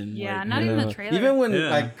attention. Yeah, like, not even the trailer. Even when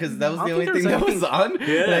Yeah. like, because that was I the don't only think thing there's that was on.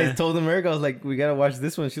 Yeah. And I told America, I was like, we gotta watch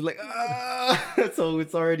this one. She's like, ah. So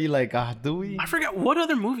it's already like, do we? I forgot what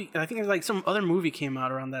other movie. I think it was like some other movie came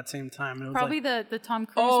out around that same time. And it was probably like, the Tom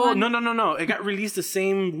Cruise oh one. no! It got released the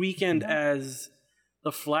same weekend as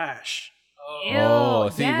The Flash. Ew, Oh,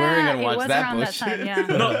 see, yeah, we're gonna it watch was that around bullshit. time, yeah.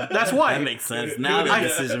 No, that's why. that makes sense. Now the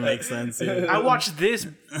decision makes sense. Yeah. I watched this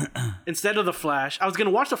instead of The Flash. I was gonna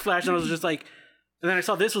watch The Flash, and I was just like, and then I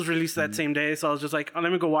saw this was released that same day, so I was just like, oh,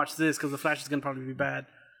 let me go watch this because The Flash is gonna probably be bad.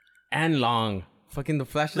 And long. Fucking The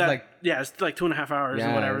Flash is That, like, yeah, it's like 2.5 hours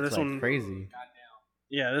or whatever. it's This like one, crazy.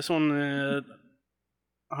 yeah, this one,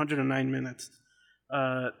 109 minutes.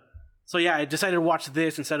 So yeah, I decided to watch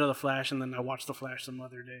this instead of The Flash, and then I watched The Flash some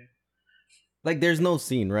other day. Like, there's no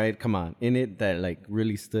scene, right? Come on, in it that like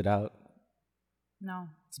really stood out. No.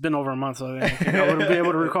 It's been over a month, so I think I wouldn't be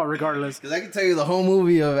able to recall regardless. Because I can tell you the whole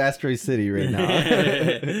movie of Asteroid City right now.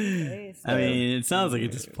 I mean, it sounds like a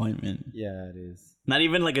disappointment. Yeah, it is. Not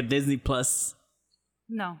even like a Disney Plus,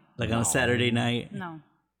 No. like on a Saturday night. No.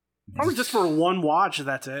 Probably just for one watch,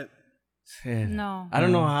 that's it. Yeah. No. I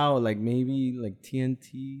don't know how. Like maybe like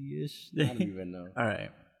TNT ish. I don't even know. All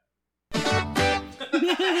right.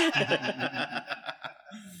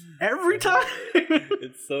 Every time.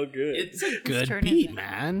 It's so good. It's a good turn beat, it-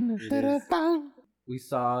 man. We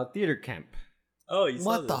saw Theater Camp. oh, you saw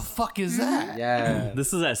What the this. fuck is that? Yeah.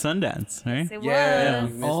 This is at Sundance, right? It Yeah.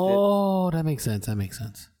 was. We missed it. Oh, that makes sense. That makes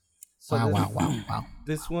sense. So Wow, this- wow.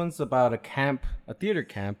 This one's about a camp, a theater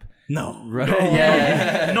camp. No. Right.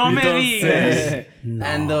 Yeah. No me don't digas.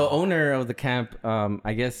 And the owner of the camp,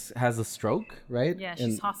 I guess, has a stroke, right? Yeah,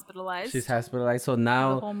 And she's hospitalized. she's hospitalized. So the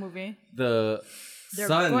now whole movie. the They're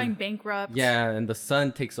son, going bankrupt. yeah, and the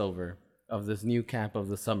son takes over of this new camp of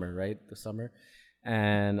the summer, right? The summer,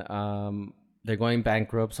 and they're going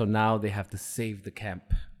bankrupt. So now they have to save the camp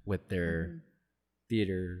with their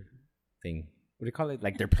theater thing. What do you call it?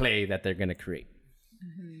 Like their play that they're gonna create.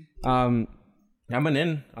 I'm an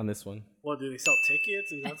in on this one. What, do they sell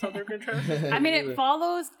tickets? And that's how they're going to try? I mean, it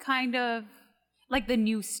follows kind of like the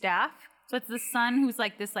new staff. So it's the son who's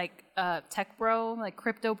like this like tech bro, like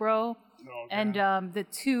crypto bro. and the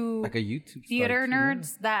two Like a YouTube theater star, too,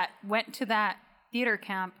 nerds that went to that theater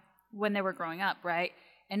camp when they were growing up, right?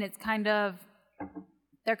 And it's kind of,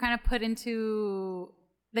 they're kind of put into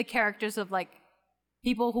the characters of like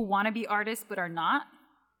people who want to be artists but are not,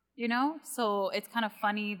 you know? So it's kind of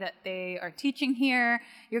funny that they are teaching here.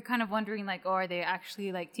 You're kind of wondering like, oh, are they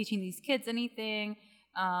actually like teaching these kids anything?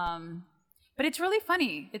 But it's really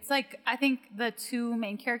funny. It's like, I think the two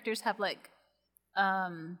main characters have like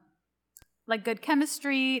good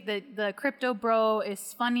chemistry. The crypto bro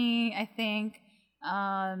is funny, I think.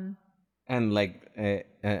 And like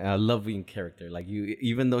a loving character, like you,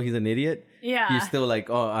 even though he's an idiot, Yeah. you're still like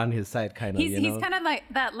on his side, kind of. He's you know? he's kind of like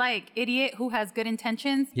that like idiot who has good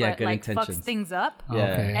intentions, Yeah, but good like intentions. fucks things up.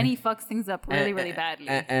 Yeah. Okay. And he fucks things up really, really badly.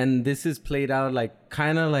 And this is played out like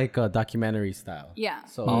kind of like a documentary style. Yeah.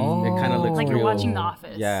 So it kind of looks like real. you're watching The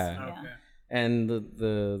Office. Yeah. And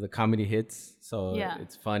the comedy hits, so Yeah.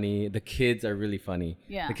 it's funny. The kids are really funny.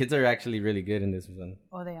 Yeah. The kids are actually really good in this one.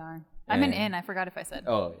 Oh, they are. I'm an Yeah. in. I forgot if I said.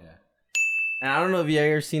 Oh yeah. And I don't know if you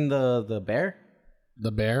ever seen the bear.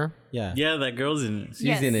 The bear. Yeah. Yeah, that girl's in it. She's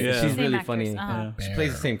Yes. in it. Yeah. She's Same really actress, funny. uh-huh. She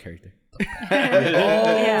plays the same character.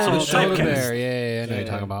 Yeah. So the show the typecast. bear. Yeah, I know what you're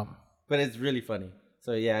talking about. But it's really funny.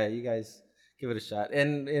 So yeah, you guys give it a shot.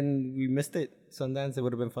 And we missed it. Sundance. It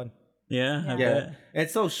would have been fun. Yeah, I Yeah. bet. And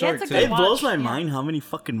it's so short a too. good It blows watch, my yeah. mind how many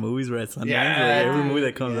fucking movies were at Sundance. Yeah, like, every dude. movie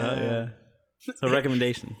that comes out, yeah. So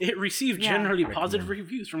recommendation. It received Yeah. generally positive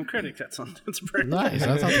reviews from critics at Sundance. Nice.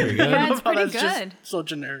 That sounds pretty good. Yeah, I it's love how pretty that's just good. so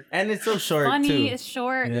generic. And it's so short Funny, too. it's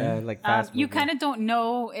short. Yeah, like fast. You moving. kind of don't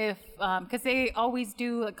know if because they always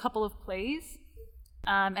do a couple of plays,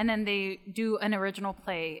 and then they do an original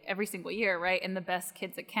play every single year, right? And the best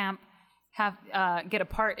kids at camp have get a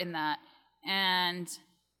part in that, and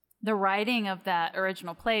the writing of that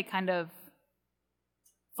original play kind of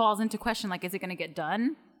falls into question, like, is it going to get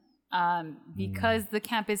done? Because the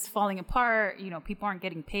camp is falling apart, you know, people aren't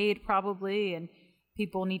getting paid probably, and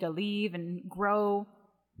people need to leave and grow.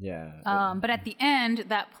 Yeah. But at the end,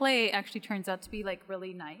 that play actually turns out to be like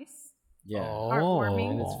really nice. yeah.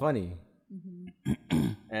 Heartwarming. And it's funny. Mm-hmm.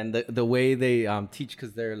 And the way they teach,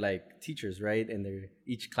 because they're like teachers, right? And they're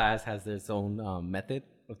each class has their own method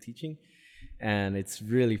of teaching, and it's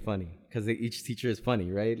really funny because each teacher is funny,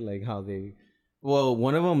 right? Like how they. Well,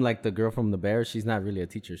 one of them, like the girl from the bear, she's not really a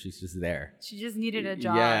teacher. She's just there. She just needed a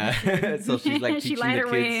job. Yeah. So she's like she teaching lied the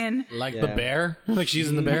her way kids. in. Like Yeah. the bear. Like she's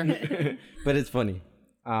in the bear. But it's funny.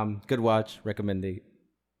 Good watch. Recommend it.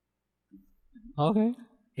 Okay.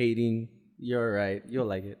 Hating. You're right. You'll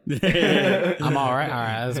like it. I'm all right. All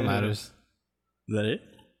right. That's what matters. Is that it?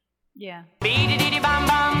 Yeah.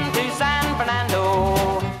 Bam to San Fernando.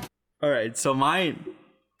 All right, so my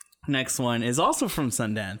next one is also from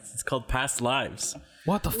Sundance. It's called Past Lives.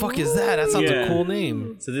 What the fuck is that? That sounds Yeah. a cool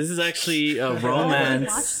name. So this is actually a I watched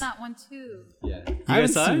romance. that one too. Yeah. You I haven't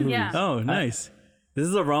guys saw seen it? Yeah. Oh, nice. This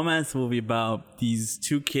is a romance movie about these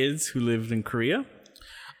two kids who lived in Korea.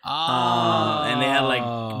 And they had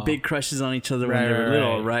like big crushes on each other when Right, they were right,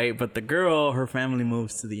 little, right. right? But the girl, her family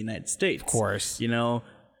moves to the United States. Of course. You know,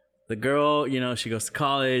 the girl, you know, she goes to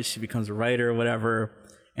college, she becomes a writer or whatever.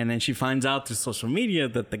 And then she finds out through social media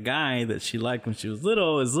that the guy that she liked when she was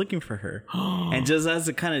little is looking for her. And just as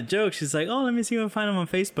a kind of joke, she's like, oh, let me see if I find him on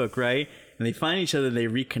Facebook, right? And they find each other, they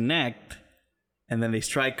reconnect. And then they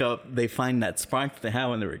strike up, they find that spark that they had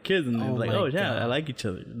when they were kids. And they're Oh like, my oh, yeah, God. I like each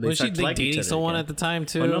other. They Was she start to like each dating other someone again. at the time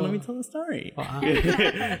too? Oh, no, let me tell the story.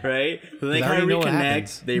 Right? So they I kind of already know what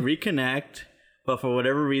happens. reconnect. They reconnect, but for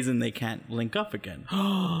whatever reason, they can't link up again.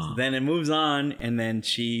 So then it moves on, and then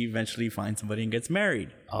she eventually finds somebody and gets married.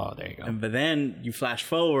 Oh, there you go. But then you flash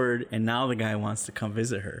forward, and now the guy wants to come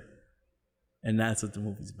visit her. And that's what the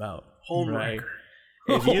movie's about. Right?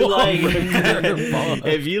 If you like,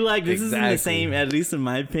 if you like, this is in the Exactly. same, at least in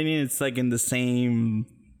my opinion, it's like in the same,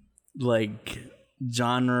 like,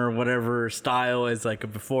 genre, whatever style as like a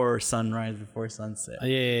before sunrise, before sunset.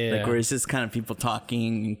 Yeah. Like where it's just kind of people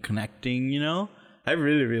talking and connecting, you know? I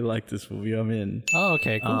really, really like this movie. I'm in. Oh,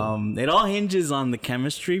 okay, cool. It all hinges on the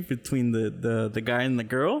chemistry between the guy and the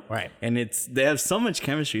girl. Right. And they have so much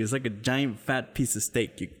chemistry. It's like a giant fat piece of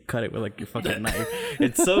steak. You cut it with like your fucking knife.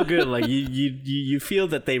 It's so good. Like you feel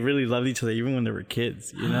that they really loved each other even when they were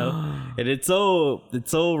kids, you know? And it's so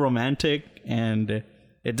romantic, and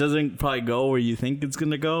it doesn't probably go where you think it's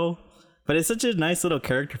gonna go. But it's such a nice little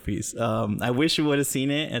character piece. I wish we would have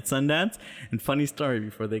seen it at Sundance. And funny story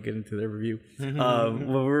before they get into their review. When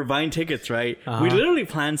we were buying tickets, right? We literally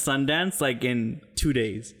planned Sundance like in 2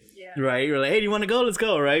 days. right? We're like, hey, do you want to go? Let's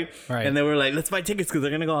go, right? Right. And then we're like, let's buy tickets because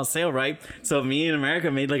they're gonna go on sale, right? So me and America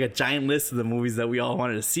made like a giant list of the movies that we all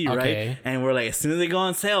wanted to see, Okay. right? And we're like, as soon as they go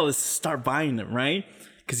on sale, let's start buying them, right?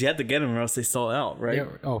 Because you have to get them or else they sold out, right? Yeah,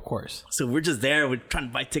 oh, of course. So we're just there. We're trying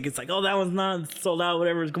to buy tickets. Like, oh, that one's not sold out.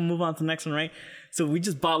 Whatever. Let's go move on to the next one, right? So we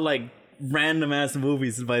just bought like random ass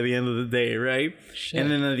movies by the end of the day, right? Shit. And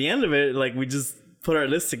then at the end of it, like we just put our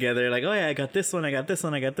list together. Like, oh yeah, I got this one. I got this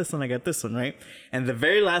one. I got this one. I got this one, right? And the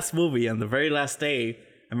very last movie on the very last day,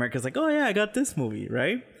 America's like, oh yeah, I got this movie,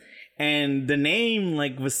 right? And the name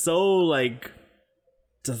like was so like,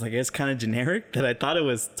 just I guess kind of generic that I thought it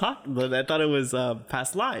was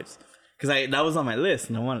Past Lives. Because that was on my list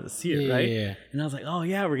and I wanted to see it, right? Yeah. And I was like, oh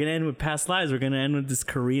yeah, we're going to end with Past Lives. We're going to end with this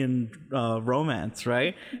Korean romance,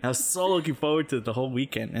 right? And I was so looking forward to it the whole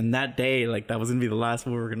weekend. And that day, like that was going to be the last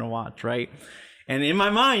movie we were going to watch, right? And in my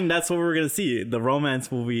mind, that's what we were going to see. The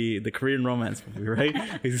romance movie, the Korean romance movie, right?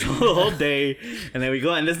 We go the whole day and then we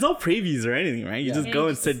go and there's no previews or anything, right? You just go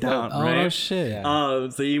and sit down, Oh, right? no shit.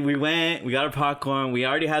 We went, we got our popcorn. We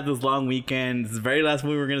already had this long weekend. This is the very last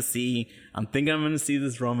movie we're going to see. I'm thinking I'm going to see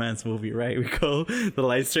this romance movie, right? We go, the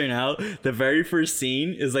lights turn out. The very first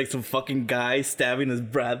scene is like some fucking guy stabbing his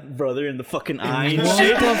brother in the fucking eye and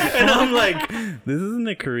shit. And I'm like, this isn't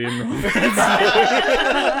a Korean romance.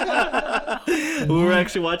 We were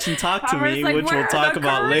actually watching Talk to I was Me, like, which where we'll are talk the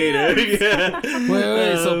about later. Yeah.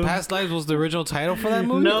 Wait. So Past Lives was the original title for that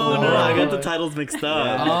movie? No, I got the titles mixed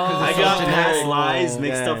up. I got so Past generic. Lives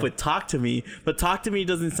mixed Yeah. up with Talk to Me, but Talk to Me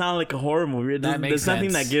doesn't sound like a horror movie. That makes There's nothing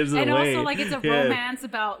sense. that gives it And away. also, like, it's a Yeah. romance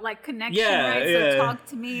about, like, connection, Yeah, right? yeah. So talk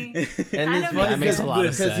to me. And Kind it's of funny That makes a lot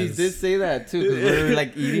of because he sense. did say that too. Because we were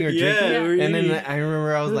like eating or Yeah, drinking, we're and then eating. I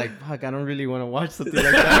remember I was like, "Fuck, I don't really want to watch something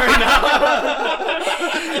like that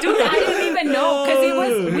Dude, I didn't even know because it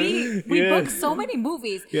was we Yeah. booked so many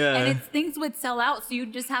movies, Yeah. and it's things would sell out, so you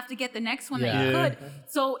just have to get the next one that you Yeah. could.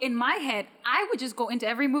 So in my head, I would just go into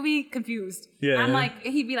every movie confused. Yeah. I'm like,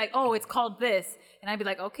 he'd be like, "Oh, it's called this," and I'd be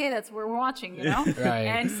like, "Okay, that's what we're watching," you know. Right.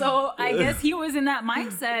 And so I guess he was in that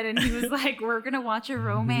mindset, and he was like, "We're gonna watch a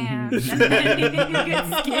romance," and then he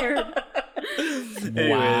get scared. Anyway, it's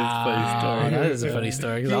a funny story. That is a funny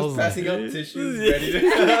story. 'Cause He I was was like, passing out tissues, ready to.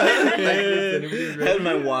 Had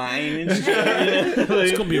my wine and shit.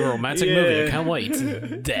 it's gonna be a romantic movie. I Yeah. can't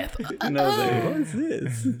wait. Death. And I was like, what is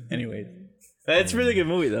this? Anyways, it's a really good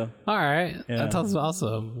movie though. All right. Yeah. That sounds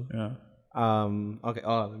awesome. Yeah. Okay.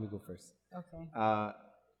 Oh, let me go first. Okay.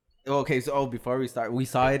 So, before we start, we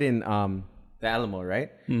saw it in the Alamo, right?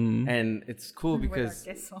 Mm-hmm. And it's cool because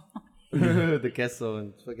Queso. the queso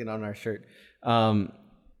and it's fucking on our shirt.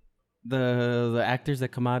 The actors that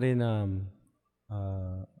come out in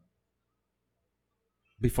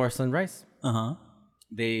Before Sunrise,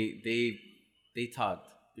 they talked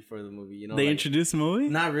before the movie. You know, They like- introduced the movie.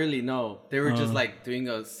 Not really. No, they were just like doing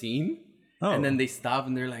a scene, and then they stop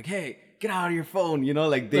and they're like, "Hey, get out of your phone!" You know,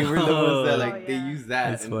 like they were the ones that like they use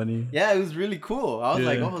that. That's And funny. Yeah, it was really cool. I was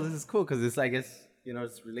like, Yeah. "Oh, this is cool," because it's I guess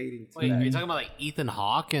it's relating to Wait, that. are you talking about like Ethan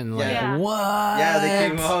Hawke and like Yeah. what? Yeah, they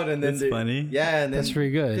came out and then That's funny. Yeah, and then That's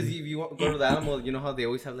pretty good. Because if you go to the Animal, you know how they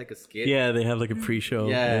always have like a skit. Yeah, they have like a pre-show.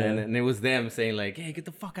 Yeah, and it was them saying like, "Hey, get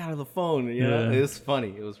the fuck out of the phone." You know, Yeah. it was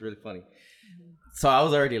funny. It was really funny. So I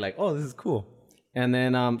was already like, "Oh, this is cool." And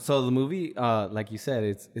then so the movie, like you said,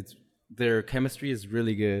 it's their chemistry is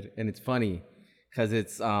really good and it's funny because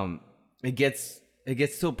it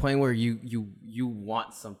gets to a point where you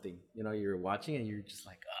want something. You know, you're watching and you're just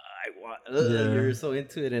like, you're so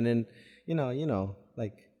into it, and then you know,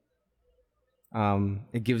 like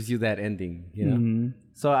it gives you that ending. You know,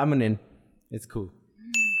 so I'm an in. It's cool.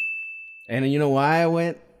 And you know why I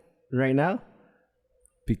went right now?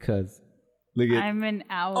 Because look at I'm an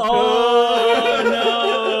out. Oh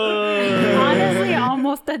no! Honestly,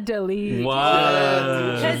 almost a delete.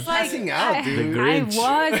 Wow. Just like passing out, dude. I was.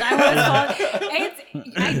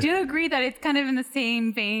 I do agree that it's kind of in the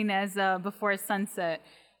same vein as Before Sunset,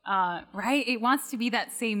 right? It wants to be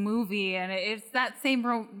that same movie, and it's that same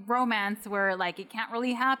romance where like it can't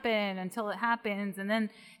really happen until it happens, and then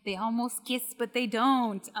they almost kiss but they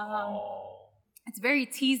don't. It's very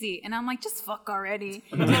teasy, and I'm like, just fuck already.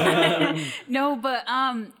 No, but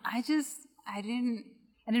I didn't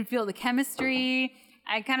feel the chemistry.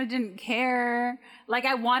 I kind of didn't care. Like,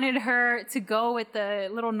 I wanted her to go with the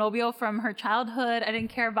little novio from her childhood. I didn't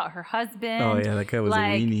care about her husband. Oh yeah, that guy was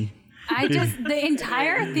Like, a weenie. the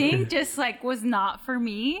entire thing just like was not for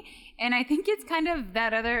me. And I think it's kind of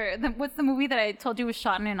that what's the movie that I told you was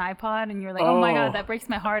shot in an iPod, and you're like, oh my God, that breaks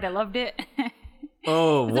my heart. I loved it.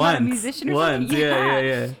 Oh, Is it about a once. musician or Once. something? Yeah.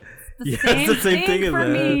 Yeah, Yeah, it's the same thing as for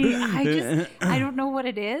that. me. I don't know what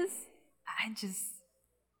it is.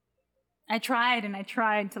 I tried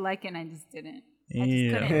to like it, and I just didn't. I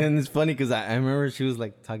just couldn't. And it's funny because I remember she was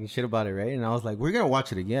like talking shit about it, right? And I was like, we're gonna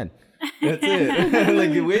watch it again. That's it.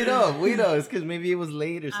 Like, wait up. It's because maybe it was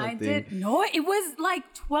late or something. I did. No, it was like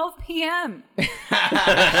 12 p.m. It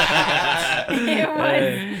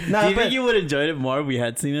was. Do you think you would have enjoyed it more if we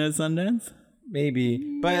had seen it at Sundance?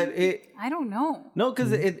 Maybe, but I don't know. no,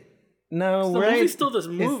 because the movie's still this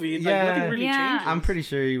movie. Like, nothing really changes. I'm pretty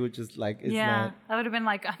sure you would just like it's not I would have been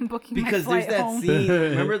like, I'm booking because my there's flight that home. scene.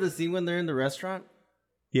 Remember the scene when they're in the restaurant?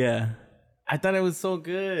 Yeah. I thought it was so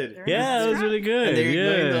good. Yeah, it was really good. And they're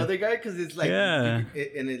ignoring the Yeah. other guy because it's like, Yeah.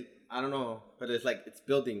 I don't know, but it's like it's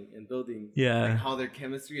building and building. Yeah. like how their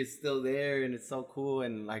chemistry is still there, and it's so cool,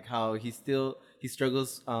 and like how he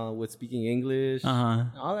struggles with speaking English.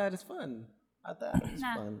 All that is fun. I thought it's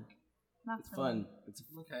Nah. fun. Not It's for fun. me. It's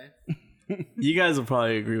okay. You guys will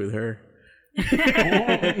probably agree with her.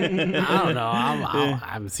 I don't know. I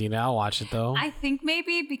haven't seen it. I'll watch it though. I think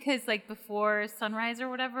maybe because like before Sunrise or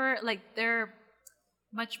whatever, like they're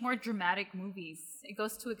much more dramatic movies. It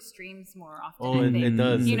goes to extremes more often. Oh, I think. it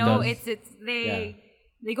does. You it know, does. they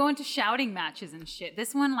go into shouting matches and shit.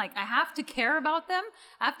 This one, like, I have to care about them.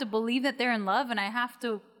 I have to believe that they're in love, and I have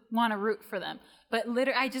to want to root for them. But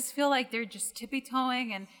literally, I just feel like they're just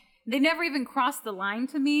tippy-toeing, and they never even cross the line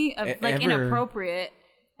to me of like Ever. inappropriate.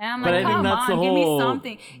 And I'm But like, I think come that's on, the give me whole-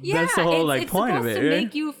 something. Yeah, that's the whole, like, it's point of supposed it, to right?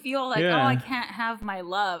 make you feel like, Yeah. oh, I can't have my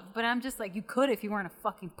love. But I'm just like, you could if you weren't a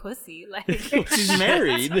fucking pussy. Like, She's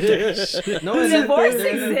married. No, it's Divorce they're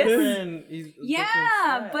exists. different-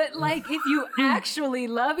 yeah, but like if you actually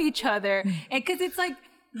love each other, and because it's like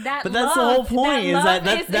that. But that's the whole point. Is love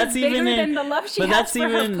that's bigger even in. than the love she But has that's for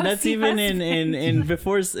her even that's pussy even husband. in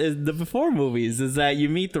the before movies. Is that you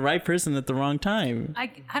meet the right person at the wrong time. I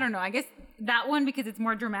don't know. I guess that one because it's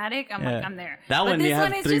more dramatic. I'm like Yeah. I'm there. That But one this you have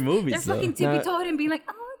one is 3 just, movies, They're fucking though. tippy-toed and being like,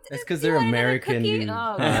 oh. That's because do you they're want another American. cookie? You, Oh,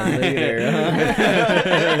 look God. at her.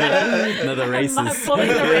 Another I'm racist. pulling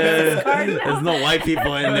the racist card now. There's no white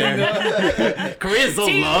people in there. Koreans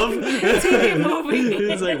don't love. TV movie.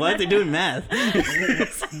 It's like, why are they doing math?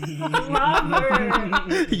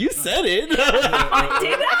 Robert. You said it. Did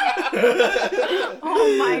I?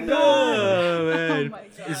 Oh my god. Oh, man. Oh my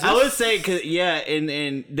god. I would say, cause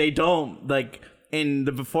and they don't like in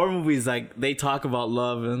the before movies, like they talk about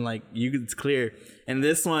love and like it's clear. And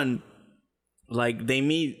this one, like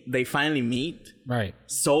they finally meet Right.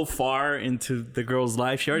 so far into the girl's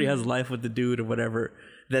life. She already has a life with the dude or whatever.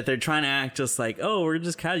 That they're trying to act just like, oh, we're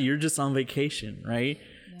just casual. You're just on vacation, right?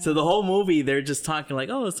 So the whole movie, they're just talking like,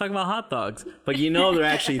 oh, let's talk about hot dogs. But you know, they're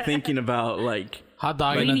actually thinking about like, Hot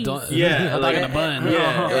dog in a dun- Yeah, hot like- dog in a bun.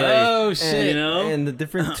 yeah, Oh like- shit. you know? And the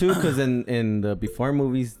difference too, because in the before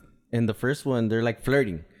movies, in the first one, they're like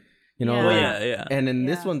flirting. You know, Yeah. Oh, like- yeah. And in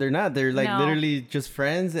this Yeah. one, they're not. They're like No. literally just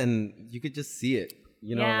friends, and you could just see it.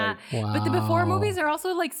 You know, Yeah. like But the before Wow. movies are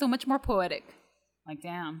also like so much more poetic. Like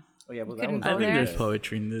damn. oh yeah, but couldn't that go I think there. there's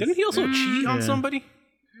poetry in this. Didn't he also cheat on Yeah. somebody?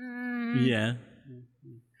 Yeah.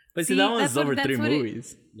 But see, See, that one's that's what- over that's 3 what it-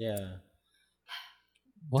 movies. yeah.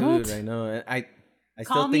 What? Dude, I know. I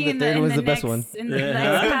Call still me think in the third in one's the the best one. next, in the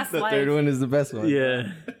next past The life. third one is the best one.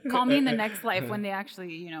 Yeah. Call me in the next life when they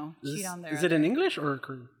actually, cheat on their. Is it in English or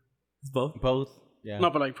Korean? It's both. Both. Yeah. No,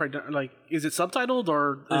 but like, is it subtitled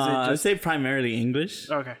or is it I'd just say primarily English,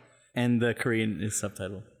 okay? and the Korean is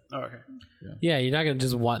subtitled. Oh, okay. Yeah, you're not gonna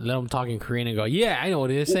just let them talk in Korean and go, yeah, I know what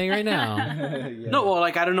it is saying right now. No, well,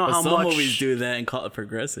 like I don't know But how some much. movies do that and call it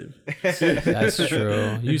progressive. That's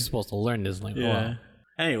true. You're supposed to learn this language. Well,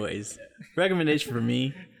 Anyways, recommendation for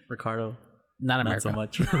me, Ricardo. not Not America. so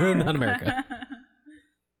much. Not America.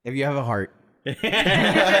 If you have a heart.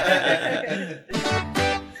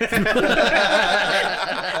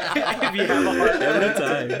 If you have a heart. Every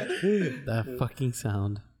time. That fucking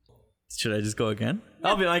sound. Should I just go again?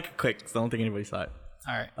 I'll be like quick, 'cause I don't think anybody saw it.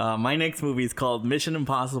 All right. My next movie is called Mission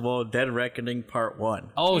Impossible: Dead Reckoning Part 1.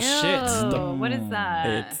 Oh Ew, shit. what is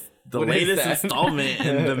that? It's the What is latest that? installment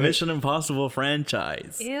in the Mission Impossible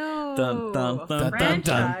franchise. Ew. Dun, dun, a dun,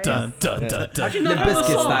 franchise. dun, dun, dun, dun. Limp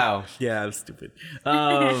Bizkit style. Yeah, I'm stupid.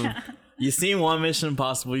 You've seen one Mission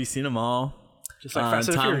Impossible, you've seen them all. Just like Fast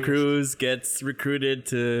and Tom Furious. Cruise gets recruited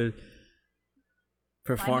to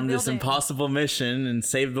perform this building. impossible mission and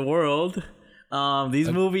save the world. These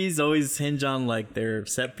movies always hinge on like their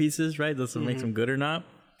set pieces, right? That's what makes them good or not.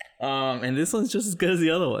 And this one's just as good as the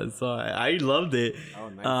other one, so I loved it. Oh,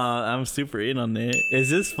 nice. I'm super in on it. It's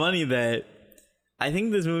just funny that I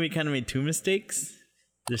think this movie kind of made 2 mistakes.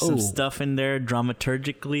 There's some stuff in there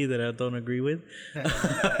dramaturgically that I don't agree with.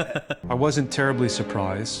 I wasn't terribly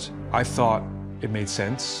surprised. I thought it made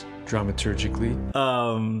sense dramaturgically.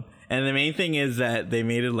 And the main thing is that they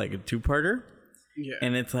made it like a two-parter. Yeah.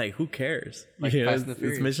 And it's like, who cares? Like You know, Fast and the it's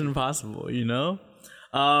Furious. Mission Impossible, you know?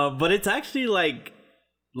 But it's actually like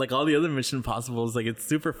all the other Mission Impossibles, like it's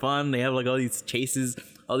super fun. They have like all these chases,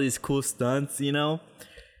 all these cool stunts, you know?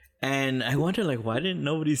 And I wonder, like, why didn't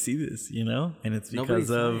nobody see this, you know? And it's Nobody because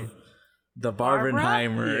saw of it. the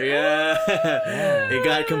Barbenheimer. Yeah. It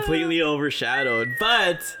got completely overshadowed.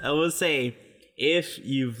 But I will say, if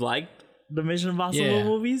you've liked the Mission Impossible Yeah.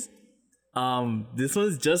 movies, this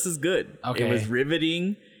one's just as good. Okay. It was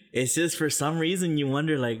riveting. It's just for some reason you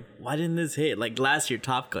wonder, like, why didn't this hit? Like last year,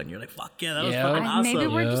 Top Gun, you're like, fuck yeah, that was Yeah. fucking awesome. Maybe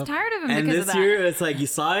we're Yep. just tired of him And because this of that. year, it's like you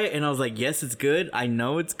saw it, and I was like, yes, it's good. I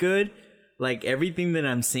know it's good. Like everything that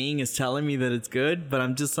I'm seeing is telling me that it's good, but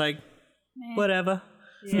I'm just like, whatever.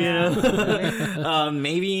 You know,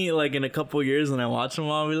 maybe like in a couple years when I watch them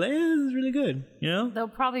all, I'll be like, this is really good. You know, They'll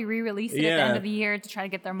probably re-release it at the Yeah. end of the year to try to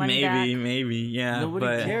get their money back. maybe, yeah. Nobody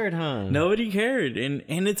but cared, huh? Nobody cared, and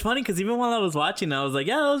it's funny because even while I was watching, I was like,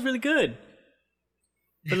 yeah, that was really good.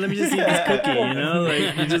 But let me just eat this cookie, you know?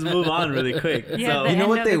 Like, you just move on really quick. Yeah, so, the You know end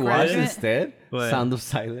what of they the watched graduate. instead? What? Sound of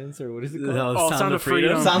Silence, or what is it called? Oh, Sound of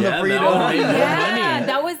Freedom. Sound of Yeah, Freedom. that made more Yeah, money.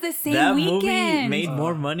 that was the same That weekend. movie made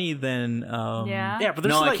more money than Yeah. Yeah, but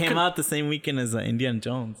there's no, like it came out the same weekend as Indiana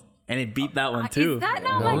Jones, and it beat that one too. Is that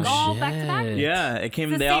not No like all back to back? shit. Yeah, it came.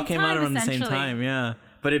 It's the They all same came out time, around the same essentially. time. Yeah,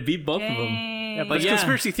 but it beat both of them. Dang. Yeah, but there's yeah.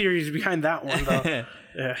 conspiracy theories behind that one though.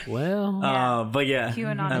 Yeah. Well, But yeah,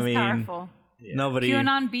 QAnon I is mean, powerful. nobody.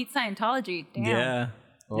 QAnon beat Scientology. Damn. Yeah,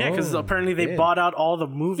 Yeah, because Oh, apparently they yeah. bought out all the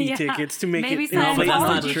movie Yeah. tickets to make Maybe it. no, but that's Scientology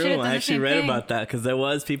not should've true. done I the actually same read thing. about that because there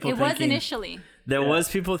was people It was thinking initially. there was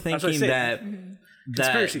people what I thinking say. that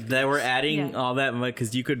Conspiracy that were adding Yeah. all that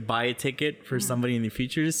because you could buy a ticket for somebody in the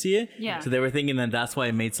future to see it. Yeah. So they were thinking that that's why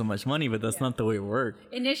it made so much money, but that's not the way it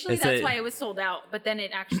worked. Initially, It's that's a- why it was sold out, but then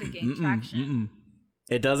it actually gained traction.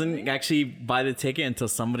 It doesn't actually buy the ticket until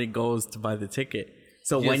somebody goes to buy the ticket.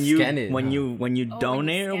 So You when just you scan it, when huh? you when you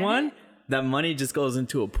donate scan one, it? that money just goes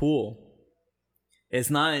into a pool. It's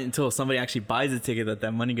not until somebody actually buys a ticket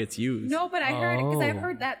that money gets used. No, but I heard because I've Oh.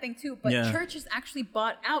 heard that thing too. But Yeah. churches actually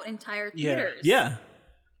bought out entire Yeah. theaters. Yeah,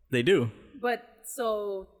 they do. But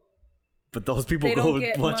so But those people they go don't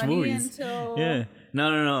get watch money movies. until Yeah.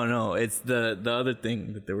 No. It's the other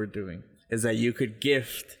thing that they were doing is that you could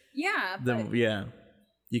gift yeah. them. But, Yeah,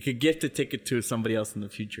 you could gift a ticket to somebody else in the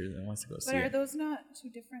future that wants to go see but are it. those not two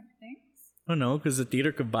different things? I don't know because the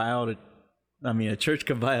theater could buy out a church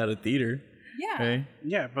could buy out a theater. Yeah. Right.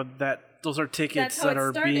 Yeah, but those are tickets That's how that it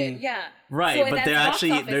are started. being. Yeah. Right, So but that's they're box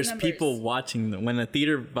actually office there's numbers. people watching them. When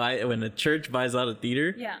a church buys out a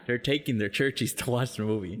theater, Yeah. they're taking their churchies to watch the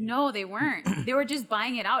movie. No, they weren't. They were just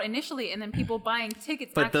buying it out initially, and then people buying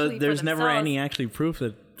tickets. But actually there's for never themselves. any actually proof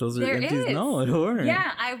that those are There empties. is. No, they weren't.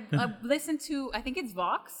 Yeah, I listened to. I think it's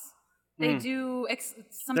Vox. They do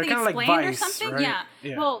something kinda like explained or Vice, something. right? Yeah.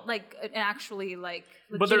 Yeah. Well, like actually like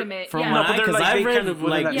But they're- legitimate. From yeah. No, what but they're because like- I've they read kind of within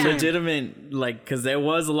like that same- legitimate because there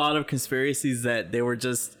was a lot of conspiracies that they were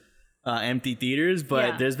just empty theaters, but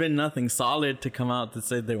Yeah. there's been nothing solid to come out to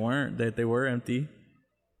say they weren't that they were empty.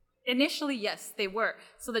 Initially, yes, they were.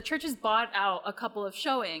 So the churches bought out a couple of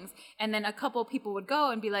showings, and then a couple of people would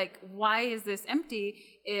go and be like, "Why is this empty?"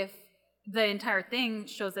 If the entire thing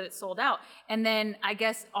shows that it's sold out. And then I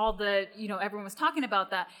guess everyone was talking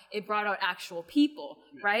about that. It brought out actual people,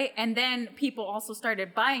 right? And then people also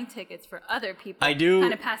started buying tickets for other people. I do-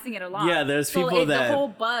 kind of passing it along. Yeah, there's So people that- the whole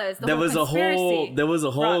buzz, there was a whole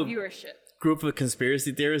brought viewership. group of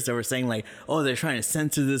conspiracy theorists that were saying like, oh, they're trying to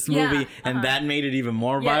censor this Yeah, movie, and that made it even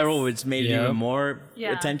more Yes. viral, which made it Yeah. even more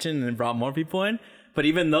Yeah. attention and brought more people in. But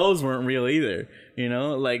even those weren't real either. You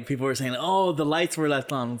know, like people were saying, oh, the lights were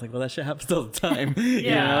left on. I was like, well, that shit happens all the time. You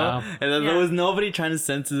Yeah. know, and then there Yeah. was nobody trying to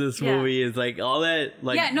censor this Yeah. movie. It's like all that,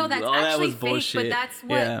 like Yeah, no, that's all that actually was fake, bullshit. but that's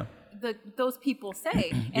what Yeah. those people say,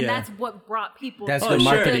 and Yeah. that's what brought people. That's to the Oh,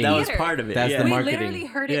 sure, marketing. that was theater. part of it. That's yeah. the We marketing. literally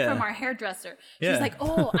heard it Yeah. from our hairdresser. Yeah. She's like,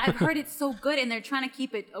 "Oh, I've heard it's so good, and they're trying to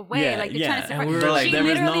keep it away. Yeah, like they're yeah. trying to And separate." we were like, she there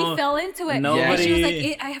was literally no- fell into it. nobody- and she was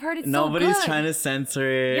like, "I've heard it's Nobody's so good." trying to censor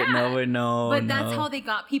it. Yeah. No, no. But that's no. how they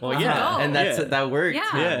got people Well, to yeah, go. And that's Yeah. that worked.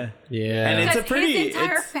 Yeah. Yeah. yeah. And it's a because pretty. his entire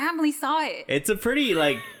it's- family saw it. It's a pretty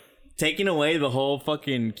like taking away the whole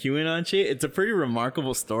fucking QAnon shit. It's a pretty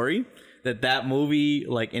remarkable story that movie,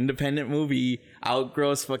 like independent movie,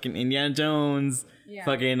 outgrows fucking Indiana Jones, Yeah.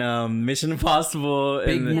 fucking Mission Impossible,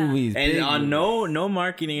 Big and movies. and big on movies. no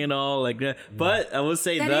marketing at all. Like, but I will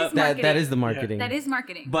say That that. is marketing. That is the marketing. That is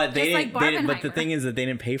marketing. But they Just didn't. like They, but the Barbenheimer. thing is that they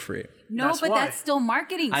didn't pay for it. no, That's but why. that's still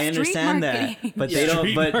marketing. I Street understand marketing. that, but they don't.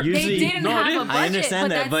 Street But marketing. usually, They didn't have a budget. I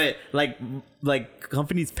understand that, that's- but like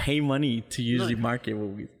companies pay money to usually market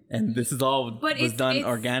movies. and this is all But was done it's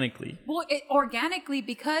organically. Well, organically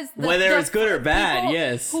because Whether it's good or bad, people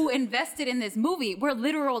yes. who invested in this movie were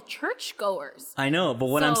literal churchgoers. I know, but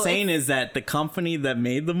what So I'm saying it's- is that the company that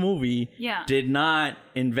made the movie Yeah. did not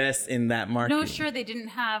invest in that marketing. No, sure, they didn't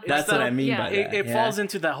have. That's what I mean yeah. by that. It falls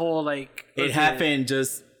into that whole like. It happened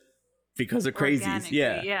just because of crazies. Organically,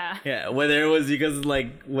 Yeah. yeah. Whether it was because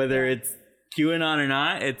like whether it's QAnon or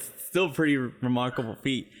not, it's still a pretty remarkable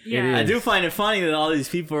feat. Yeah. I do find it funny that all these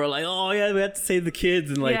people are like, "Oh yeah, we have to save the kids,"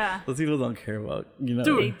 and like Yeah. those people don't care about They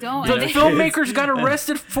Dude, don't. the and they- filmmakers got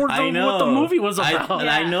arrested for I know what the movie was about.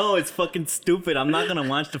 I Yeah. know it's fucking stupid. I'm not gonna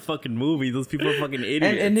watch the fucking movie. Those people are fucking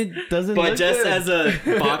idiots. And it doesn't. but look just good. as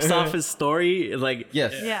a box office story, like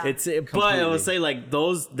yes, Yeah. it's. But I would say like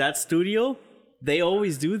that studio, they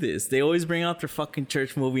always do this. They always bring out their fucking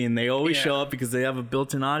church movie, and they always Yeah. show up because they have a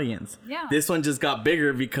built-in audience. Yeah. This one just got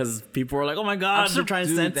bigger because people were like, "Oh my god, they're trying to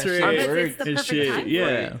dude, that censor shit it." Because it's the and perfect shit. time for Yeah.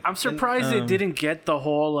 it. I'm surprised it didn't get the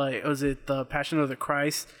whole like was it the Passion of the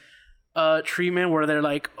Christ treatment where they're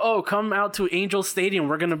like, oh, come out to Angel Stadium,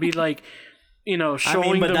 we're gonna be like,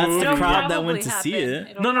 showing but the that's the movie. It'll crowd that probably went to see happen. it.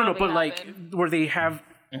 It'll No, probably but like happen. where they have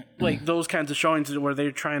like those kinds of showings where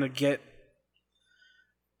they're trying to get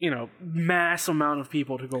mass amount of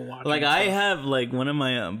people to go watch. Like it. I have like one of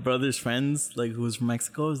my brother's friends like who was from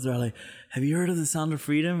Mexico. They're like, "Have you heard of the Sound of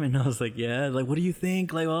Freedom?" And I was like, "Yeah." Like, what do you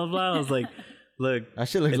think? Like, blah blah. I was like, "Look, That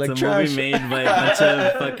shit looks it's like a trash." movie made by a bunch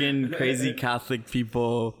of fucking crazy Catholic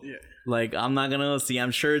people. Yeah. Like, I'm not gonna see.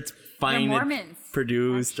 I'm sure it's fine. Mormons,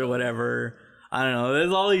 produced or whatever. I don't know.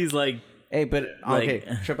 There's all these like. Hey, but Like-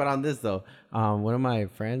 okay, trip out on this though. One of my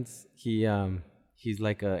friends, he's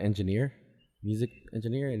like a engineer, music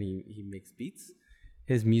engineer, and he makes beats.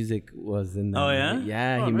 His music was in there. Oh, yeah?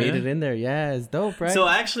 Yeah, Oh, he made really? it in there. Yeah, it's dope, right? So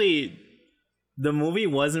actually, the movie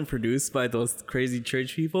wasn't produced by those crazy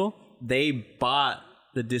church people. They bought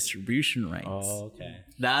the distribution rights. Oh, okay.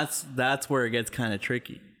 That's where it gets kind of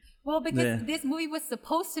tricky. Well, because Yeah. this movie was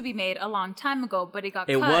supposed to be made a long time ago, but it got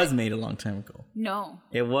It cut. was made a long time ago. No.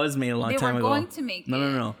 It was made a long They time were ago. going to make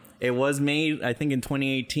No. it. It was made, I think, in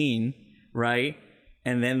 2018, right?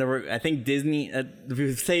 And then there were, I think Disney, if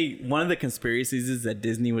you say one of the conspiracies is that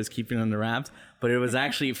Disney was keeping it under wraps, but it was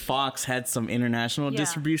actually Fox had some international Yeah.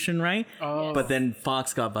 distribution, right? Oh. But then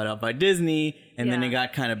Fox got bought out by Disney, and then Yeah. it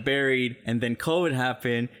got kind of buried, and then COVID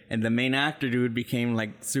happened, and the main actor dude became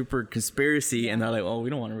like super conspiracy, and they're like, oh, we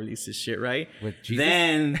don't want to release this shit, right? With Jesus?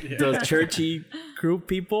 Then those churchy group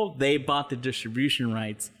people, they bought the distribution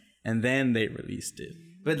rights, and then they released it.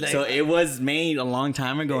 But like, So it was made a long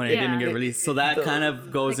time ago and it Yeah. didn't get released. So that kind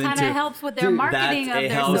of goes It kind into of helps with their marketing that. of It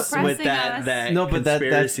their helps suppressing with that us. that no, but that's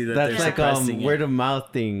conspiracy that that's they're like suppressing it. word of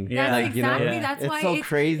mouth thing. Yeah. That's Like, exactly. yeah. That's It's why so it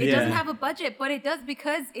crazy. doesn't Yeah. have a budget, but it does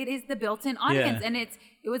because it is the built-in audience, Yeah. and it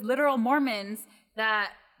was literal Mormons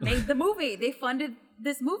that made the movie. They funded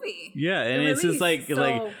this movie. Yeah, and the it's just release.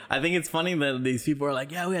 like I think it's funny that these people are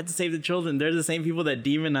like, yeah, we have to save the children. They're the same people that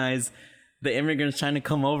demonize the immigrants trying to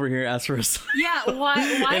come over here ask for asylum. Yeah, why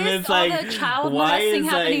And is it's all like, the child why molesting is,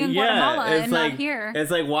 happening like, in yeah, Guatemala it's and like, not here? It's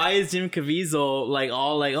like, why is Jim Caviezel like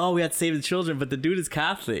all like, oh, we have to save the children, but the dude is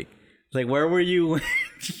Catholic. Like, where were you when,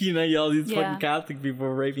 all these Yeah. fucking Catholic people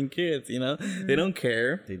were raping kids, They don't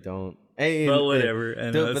care. They don't. Hey, But whatever. I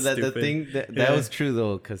know, Dude, it's but the stupid. thing that Yeah. was true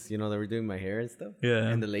though, because they were doing my hair and stuff. Yeah.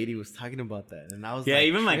 And the lady was talking about that, and I was Yeah, like,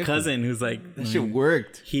 even my tripping. cousin who's like, That shit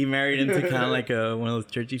worked. he married into kind of like one of those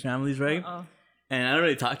churchy families, right? And I don't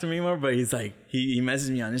really talk to him anymore, but he's like, he messaged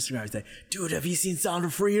me on Instagram. He's like, dude, have you seen Sound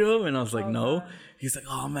of Freedom? And I was like, no. God. He's like,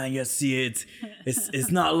 oh man, you see it.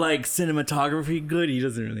 It's not like cinematography good. He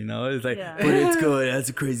doesn't really know. It's like, Yeah. but it's good. That's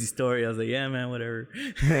a crazy story. I was like, yeah, man, whatever.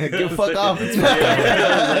 Get the fuck off. I was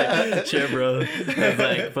like, sure, bro. I was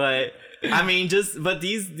like, but I mean, but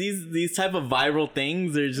these type of viral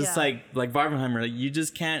things, they're just Yeah. like Barbenheimer. Like, you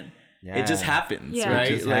just can't. It just Yeah. happens, Yeah.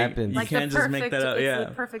 right? It just Like, happens. You Like can't the just perfect, make that up. it's Yeah.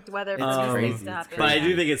 the perfect weather for It's these crazy. things to happen. But I Yeah.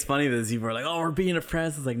 do think it's funny that people are like, "Oh, we're being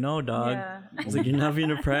oppressed." It's like, no, dog. Yeah. It's like you're not being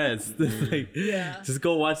oppressed. It's like, just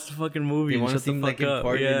go watch the fucking movie They and want to shut the seem fuck like up.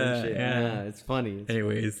 important Yeah, and shit. yeah. It's funny.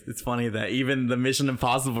 Anyways, it's funny that even the Mission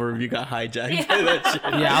Impossible review got hijacked by that shit.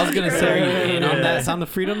 Yeah, I was gonna say, are you in on that Sound of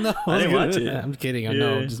Freedom though? I didn't watch it. I'm kidding. I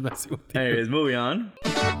know. Yeah. I'm just messing with you. Anyways, moving on.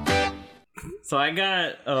 So I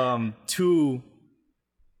got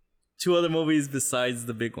two other movies besides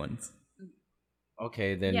the big ones.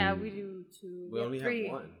 Okay, then. Yeah, we do two. We only three.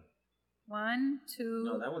 have one. 1, 2.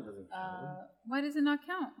 No, that one doesn't count. Why does it not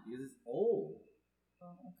count? Because it's old. Oh,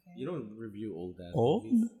 okay. You don't review old ass Old?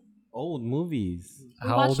 movies. Old movies. We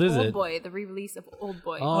How watched old is Old it? Boy, the re-release of Old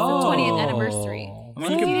Boy. Oh. It's the 20th anniversary. I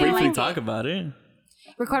mean, you You can didn't briefly like talk it. about it.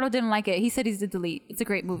 Ricardo didn't like it. He said he's a delete. It's a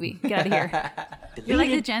great movie. Get out of here. You're like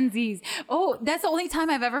the Gen Zs. Oh, that's the only time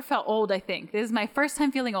I've ever felt old, I think. This is my first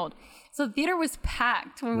time feeling old. So the theater was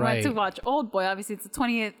packed when we went to Right. watch Old Boy. Obviously, it's the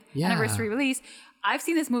 20th Yeah. anniversary release. I've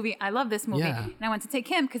seen this movie. I love this movie. Yeah. And I went to take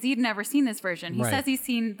him because he'd never seen this version. He Right. says he's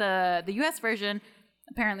seen the US version.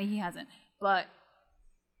 Apparently, he hasn't. But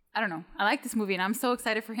I don't know. I like this movie, and I'm so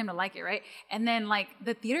excited for him to like it, right? And then, like,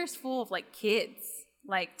 the theater's full of, like, kids,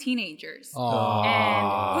 like, teenagers.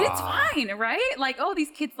 And it's fine, right? Like, oh, these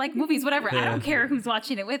kids like movies, whatever. I don't care who's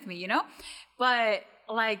watching it with me, you know? But,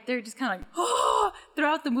 like, they're just kind of like, oh,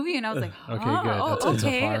 throughout the movie. And I was like, Okay, oh, good. That's good so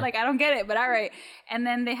okay. far. Like, I don't get it, but all right. And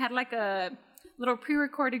then they had, like, a little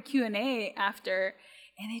pre-recorded Q&A after,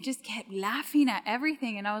 and they just kept laughing at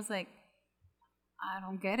everything. And I was like, I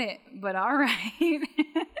don't get it, but all right.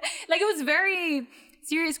 Like, it was very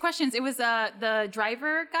serious questions. It was the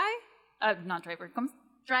driver guy, not driver,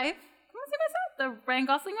 Drive. ¿Cómo se llama? The Ryan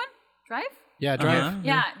Gosling one? Drive? Yeah, Drive. Uh-huh.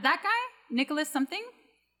 Yeah, that guy, Nicholas something.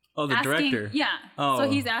 Oh, the asking- director. Yeah. Oh. So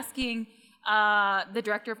he's asking the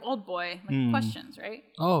director of Old Boy like questions, right?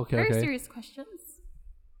 Oh, okay, Very okay. serious questions.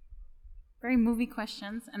 Very movie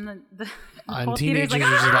questions, and the And whole theater's teenagers like, are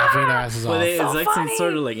just laughing their "Ah!" asses But off. it's So like some funny.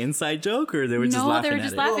 sort of like inside joke, or they were just No, laughing they were at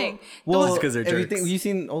just it? laughing. Well, 'cause they're everything. jerks. You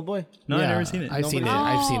seen Old Boy? No, I've Yeah, never seen it. I've seen it. Oh,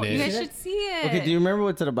 I've seen you guys it. should see it. Okay, do you remember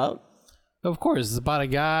what's it about? Of course, it's about a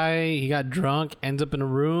guy. He got drunk, ends up in a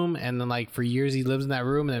room, and then like for years he lives in that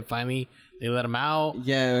room, and then finally they let him out.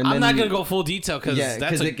 Yeah, and I'm then- not gonna go full detail because Yeah,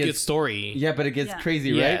 that's 'cause a it gets- good story. Yeah, but it gets Yeah.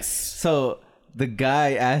 crazy, right? Yes. So the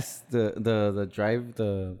guy asked the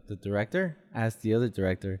director asked the other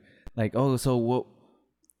director, like, oh, so what,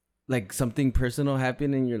 like something personal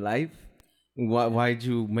happened in your life? Why'd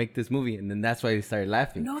you make this movie? And then that's why they started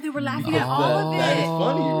laughing. No, they were laughing at all of it. That is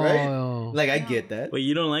funny, right? Oh. Like I get that. Wait,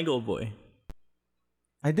 you don't like Old Boy?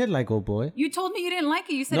 I did like Old Boy. You told me you didn't like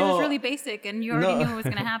it. You said it No. was really basic, and you already No. knew it was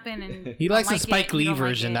gonna happen. And He you likes don't the like it, Spike you Lee don't like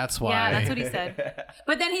version, it. that's why. Yeah, that's what he said.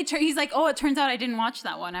 But then he's like, "Oh, it turns out I didn't watch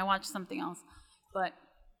that one. I watched something else." But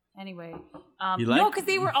anyway, You no, like- because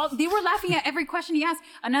they were laughing at every question he asked.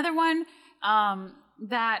 Another one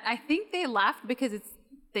that I think they laughed because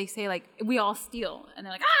they say like, "We all steal," and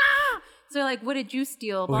they're like, "Ah!" So they're like, "What did you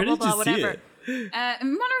steal?" Blah Where blah did blah, you see whatever. it? In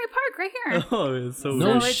Monterey Park, right here. Oh, it's so No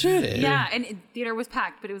weird. it's- shit. Yeah, and theater was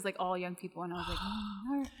packed, but it was like all young people, and I was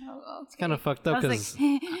like, it's Kind of fucked I up was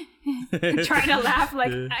because like, trying to laugh,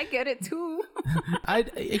 like I get it too. I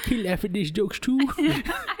can laugh at these jokes too.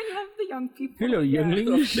 I love the young people. Hello,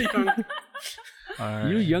 younglings. You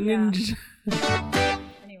youngins.